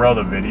Star, bro,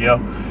 the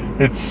video,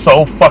 it's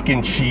so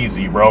fucking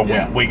cheesy, bro.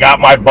 Yeah. We got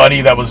my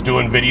buddy that was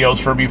doing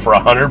videos for me for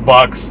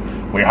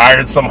 $100. We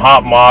hired some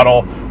hot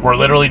model. We're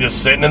literally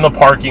just sitting in the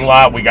parking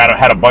lot. We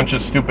had a bunch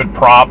of stupid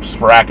props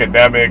for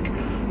Academic,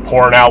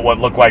 pouring out what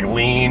looked like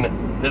lean.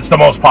 It's the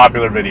most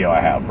popular video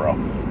I have, bro.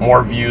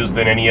 More views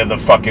than any of the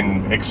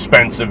fucking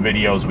expensive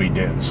videos we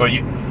did. So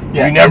you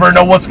never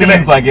know what's gonna.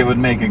 Seems like it would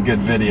make a good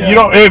video. You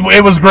know,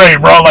 it was great,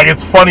 bro. Like,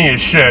 it's funny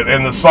as shit,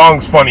 and the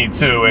song's funny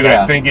too. And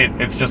I think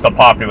it's just a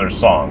popular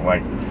song.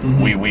 Like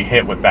we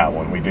hit with that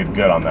one. We did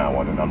good on that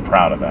one, and I'm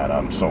proud of that.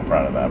 I'm so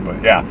proud of that.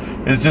 But yeah,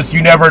 it's just,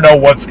 you never know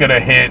what's gonna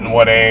hit and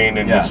what ain't,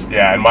 and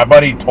And my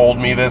buddy told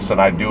me this, and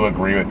I do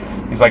agree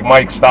with. He's like,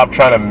 Mike, stop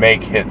trying to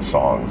make hit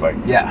songs. Like,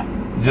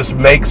 just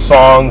make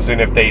songs, and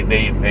if they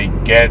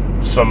get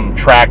some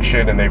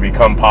traction and they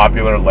become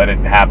popular, let it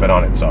happen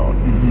on its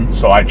own.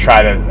 So I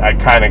kind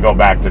of go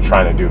back to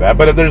trying to do that.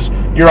 But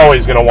you're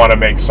always going to want to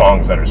make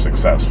songs that are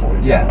successful.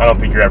 Yeah. I don't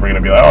think you're ever going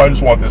to be like, oh, I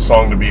just want this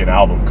song to be an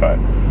album cut.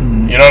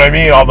 You know what I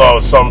mean? Although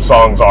some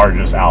songs are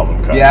just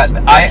album cuts. Yeah,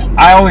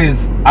 I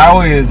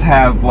always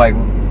have, like,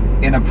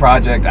 in a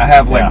project, I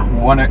have like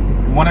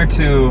one or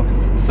two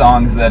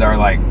songs that are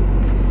like,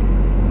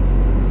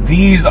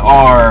 these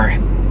are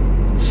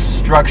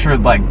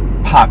structured like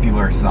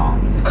popular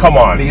songs. Come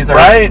on, these are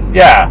right?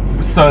 Yeah.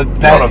 So You know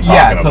that what I'm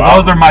talking so about.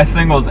 those are my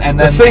singles, and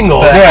then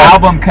the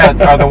album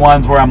cuts are the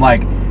ones where I'm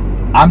like,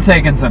 I'm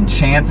taking some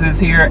chances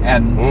here,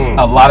 and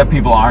a lot of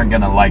people aren't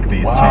gonna like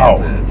these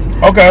chances.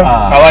 Okay,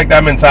 I like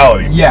that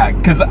mentality. Yeah,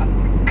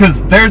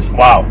 because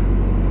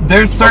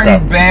there's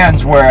certain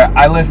bands where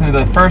I listen to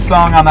the first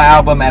song on the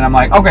album and I'm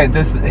like, okay,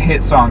 this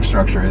hit song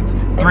structure. It's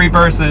 3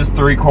 verses,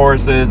 3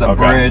 choruses, a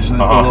bridge, and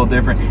it's a little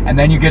different. And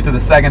then you get to the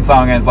second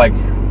song and it's like,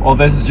 well,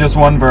 this is just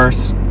one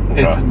verse.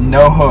 It's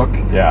no hook.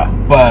 Yeah.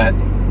 But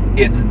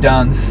it's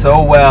done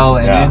so well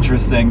and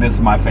interesting. This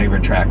is my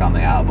favorite track on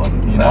the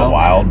album. You know,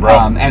 wild, bro.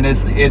 And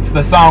it's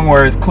the song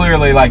where it's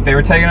clearly like they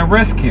were taking a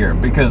risk here,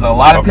 because a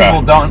lot of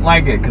people don't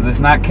like it because it's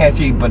not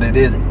catchy, but it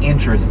is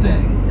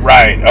interesting.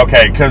 Right.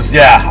 Okay. Because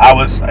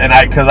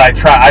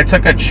I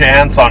took a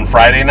chance on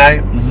Friday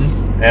night,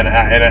 and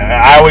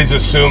I always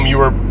assume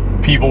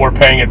people were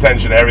paying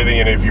attention to everything,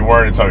 and if you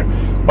weren't, it's okay.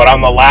 But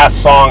on the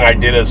last song, I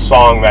did a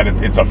song that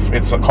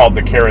it's called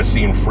the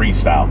Kerosene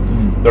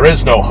Freestyle. There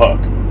is no hook.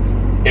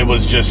 It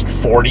was just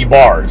 40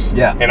 bars.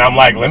 Yeah. And I'm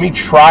like, let me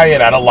try it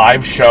at a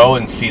live show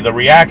and see the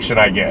reaction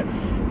I get.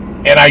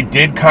 And I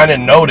did kind of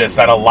notice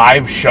at a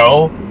live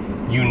show,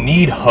 you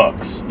need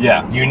hooks.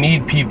 Yeah. You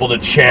need people to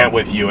chant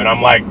with you. And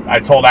I'm like, I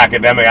told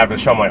Academic after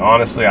the show, I'm like,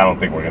 honestly, I don't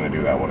think we're going to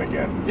do that one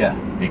again. Yeah.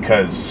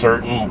 Because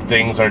certain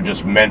things are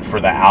just meant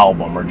for the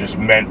album, or just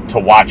meant to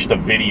watch the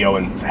video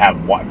and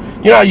have what,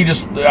 you know,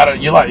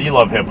 you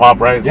love hip hop,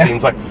 right? It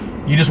seems like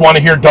you just want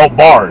to hear dope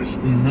bars.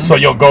 So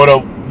you'll go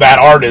to that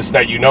artist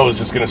that you know is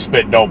just going to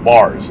spit dope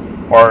bars.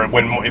 Or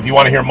if you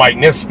want to hear Mike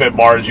Niff spit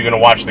bars, you're going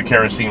to watch the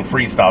Kerosene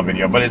Freestyle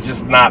video. But it's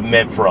just not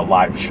meant for a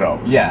live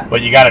show. Yeah.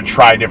 But you got to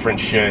try different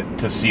shit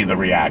to see the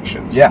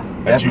reactions that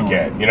definitely. you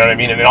get. You know what I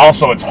mean? And then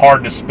also, it's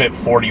hard to spit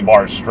 40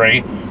 bars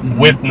straight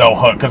with no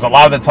hook. Because a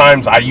lot of the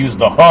times, I use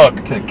the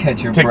hook to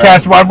catch your to breath.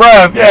 catch my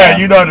breath. Yeah,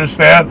 you don't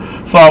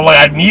understand. So I'm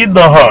like, I need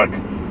the hook.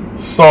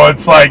 So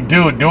it's like,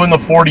 dude, doing the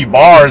 40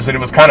 bars, and it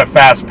was kind of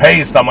fast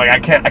paced. I'm like, I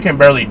can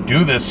barely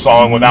do this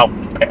song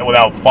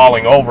without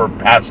falling over,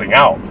 passing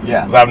out. Yeah.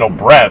 Because I have no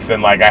breath,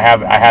 and like I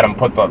had him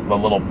put the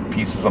little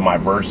pieces of my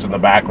verse in the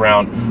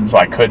background, so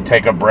I could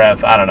take a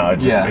breath. I don't know.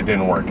 It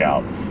didn't work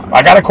out.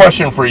 I got a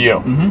question for you.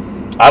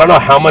 I don't know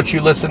how much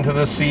you listen to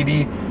this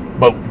CD,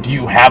 but do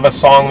you have a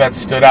song that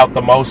stood out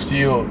the most to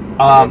you?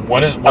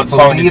 What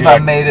song did you like?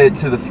 I made it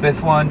to the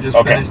fifth one. Just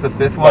finished the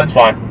fifth one. That's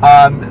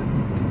fine.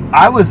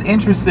 I was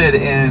interested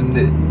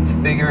in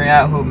figuring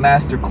out who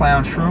Master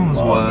Clown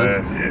Shrooms was.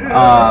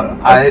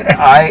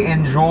 I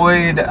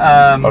enjoyed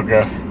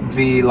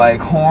the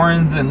like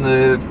horns in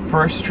the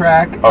first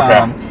track.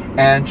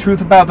 And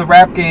Truth About the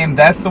Rap Game,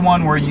 that's the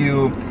one where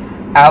you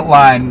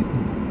outline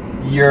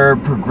your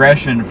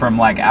progression from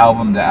like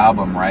album to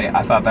album, right?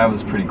 I thought that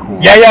was pretty cool.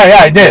 Yeah,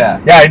 I did.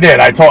 Yeah, I did.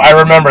 I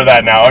remember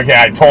that now. Okay,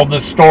 I told the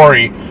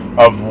story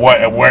of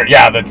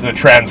the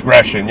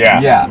transgression.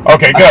 Yeah.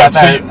 Okay, good.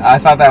 I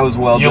thought that was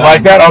well done. You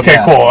like that? Okay,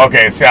 cool.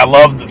 Okay, see, I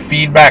love the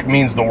feedback,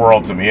 means the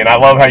world to me, and I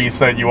love how you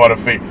said you want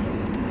to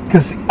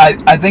because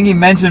I think he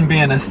mentioned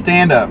being a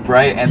stand-up,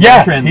 right? And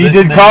he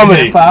did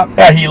comedy.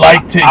 Yeah, he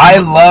liked to. I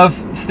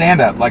love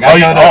stand-up. Like I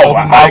go to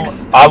open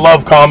mics. I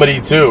love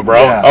comedy too,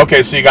 bro. Yeah.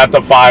 Okay, so you got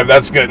the 5.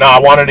 That's good. Now I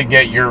wanted to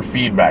get your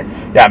feedback.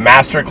 Yeah,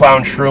 Master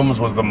Clown Shrooms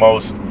was the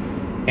most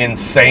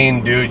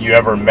insane dude you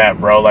ever met,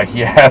 bro. Like, he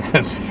had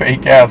this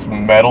fake ass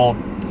metal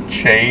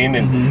chain,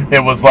 and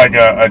it was like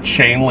a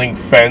chain link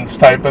fence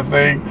type of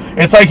thing.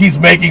 It's like he's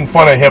making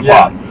fun of hip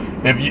hop.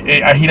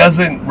 He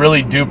doesn't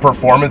really do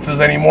performances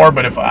anymore,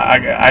 but if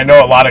I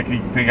know a lot of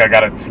think I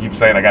gotta keep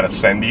saying I gotta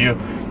send to you,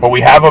 but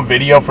we have a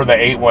video for the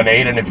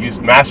 818, and if you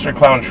Master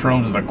Clown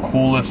Shrooms is the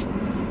coolest.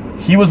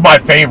 He was my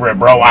favorite,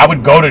 bro. I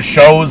would go to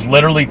shows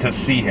literally to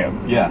see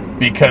him. Yeah.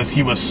 Because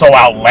he was so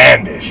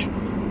outlandish.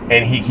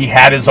 And he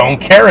had his own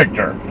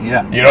character.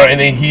 Yeah. You know, and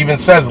he even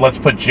says, let's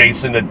put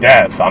Jason to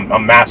death.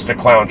 I'm Master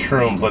Clown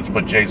Shrooms. Let's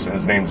put Jason.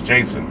 His name's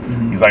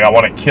Jason. He's like, I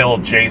want to kill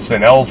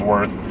Jason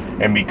Ellsworth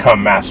and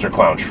become Master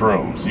Clown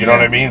Shrooms. You know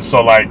what I mean?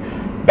 So, like,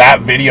 that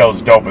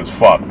video's dope as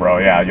fuck, bro.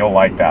 Yeah, you'll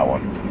like that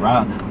one.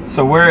 Right.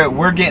 So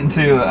we're getting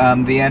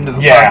to the end of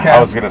the podcast. Yeah, I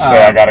was going to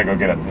say, I got to go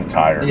get a new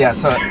tire. Yeah,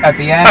 so at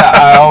the end,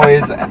 I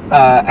always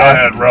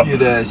ask you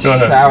to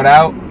shout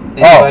out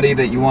anybody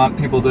that you want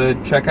people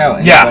to check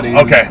out. Anybody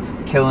who's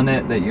killing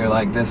it, that you're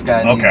like, this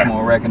guy needs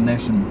more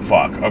recognition.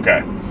 Fuck.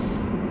 Okay,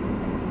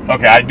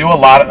 I do a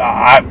lot of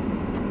I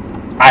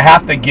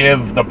have to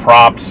give the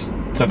props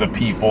to the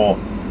people,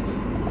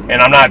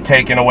 and I'm not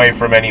taking away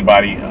from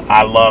anybody.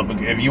 I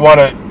love, if you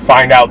want to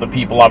find out the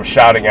people I'm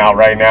shouting out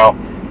right now,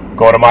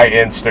 go to my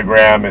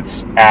Instagram.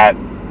 It's at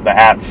the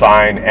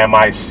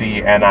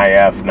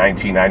 @MICNIF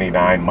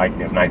 1999, Mike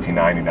Niff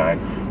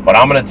 1999. But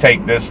I'm gonna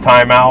take this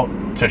time out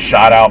to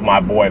shout out my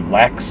boy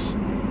Lex,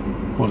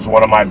 who's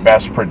one of my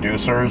best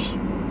producers.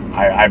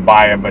 I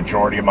buy a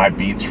majority of my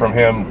beats from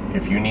him.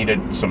 If you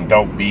needed some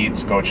dope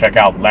beats, go check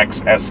out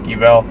Lex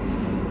Esquivel.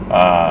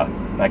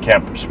 I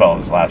can't spell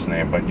his last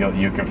name, but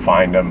you can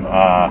find him.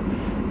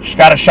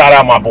 Got to shout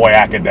out my boy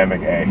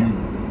Academic A.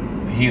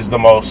 He's the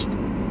most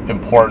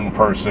important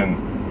person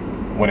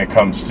when it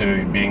comes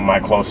to being my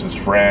closest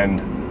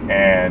friend.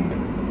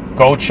 And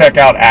go check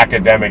out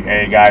Academic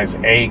A, guys.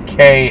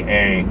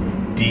 AKADEMIC.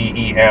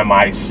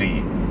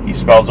 He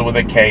spells it with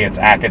a K. It's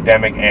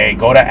Academic A.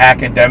 Go to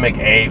Academic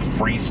A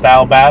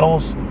Freestyle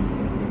Battles.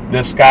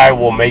 This guy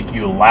will make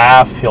you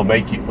laugh. He won't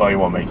make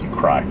you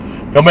cry.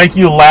 He'll make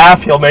you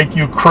laugh. He'll make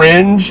you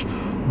cringe.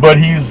 But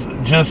he's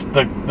just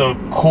the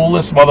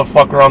coolest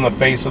motherfucker on the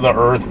face of the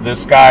earth.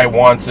 This guy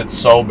wants it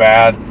so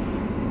bad.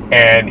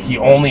 And he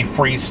only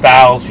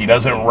freestyles. He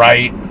doesn't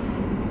write.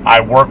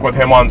 I work with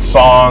him on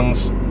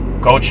songs.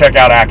 Go check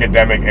out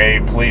Academic A,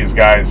 please,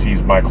 guys.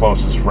 He's my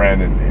closest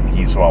friend, and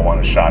he's who I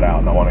want to shout out.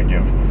 And I want to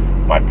give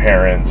my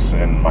parents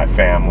and my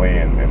family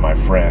and my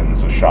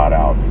friends a shout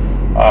out.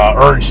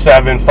 Urge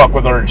 7, fuck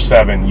with Urge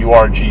 7,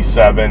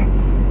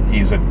 URG7.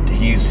 He's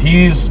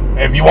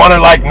if you want to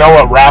like know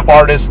a rap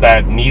artist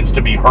that needs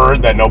to be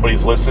heard that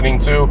nobody's listening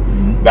to,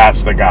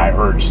 that's the guy,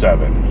 Urge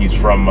 7. He's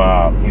from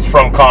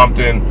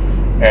Compton.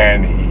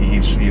 and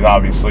he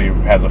obviously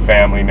has a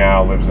family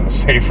now, lives in a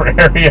safer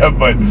area,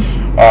 but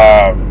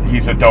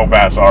he's a dope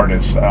ass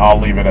artist. I'll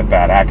leave it at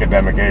that.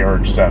 Academic A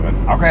Urge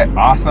 7. Okay,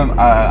 awesome.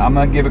 I'm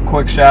gonna give a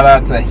quick shout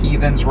out to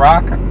Heathens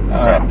Rock.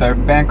 Okay. They're a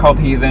band called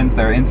Heathens.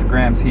 Their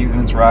Instagram's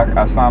Heathens Rock.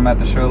 I saw them at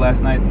the show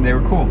last night. They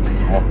were cool.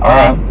 All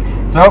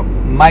right. So,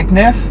 Mike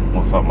Niff,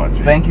 What's up, my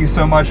G? thank you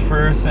so much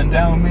for sitting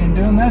down with me and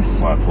doing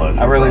this. My pleasure.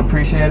 I really bro.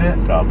 appreciate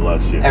it. God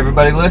bless you.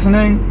 Everybody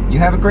listening, you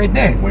have a great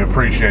day. We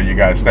appreciate you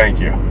guys. Thank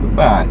you.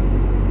 Goodbye.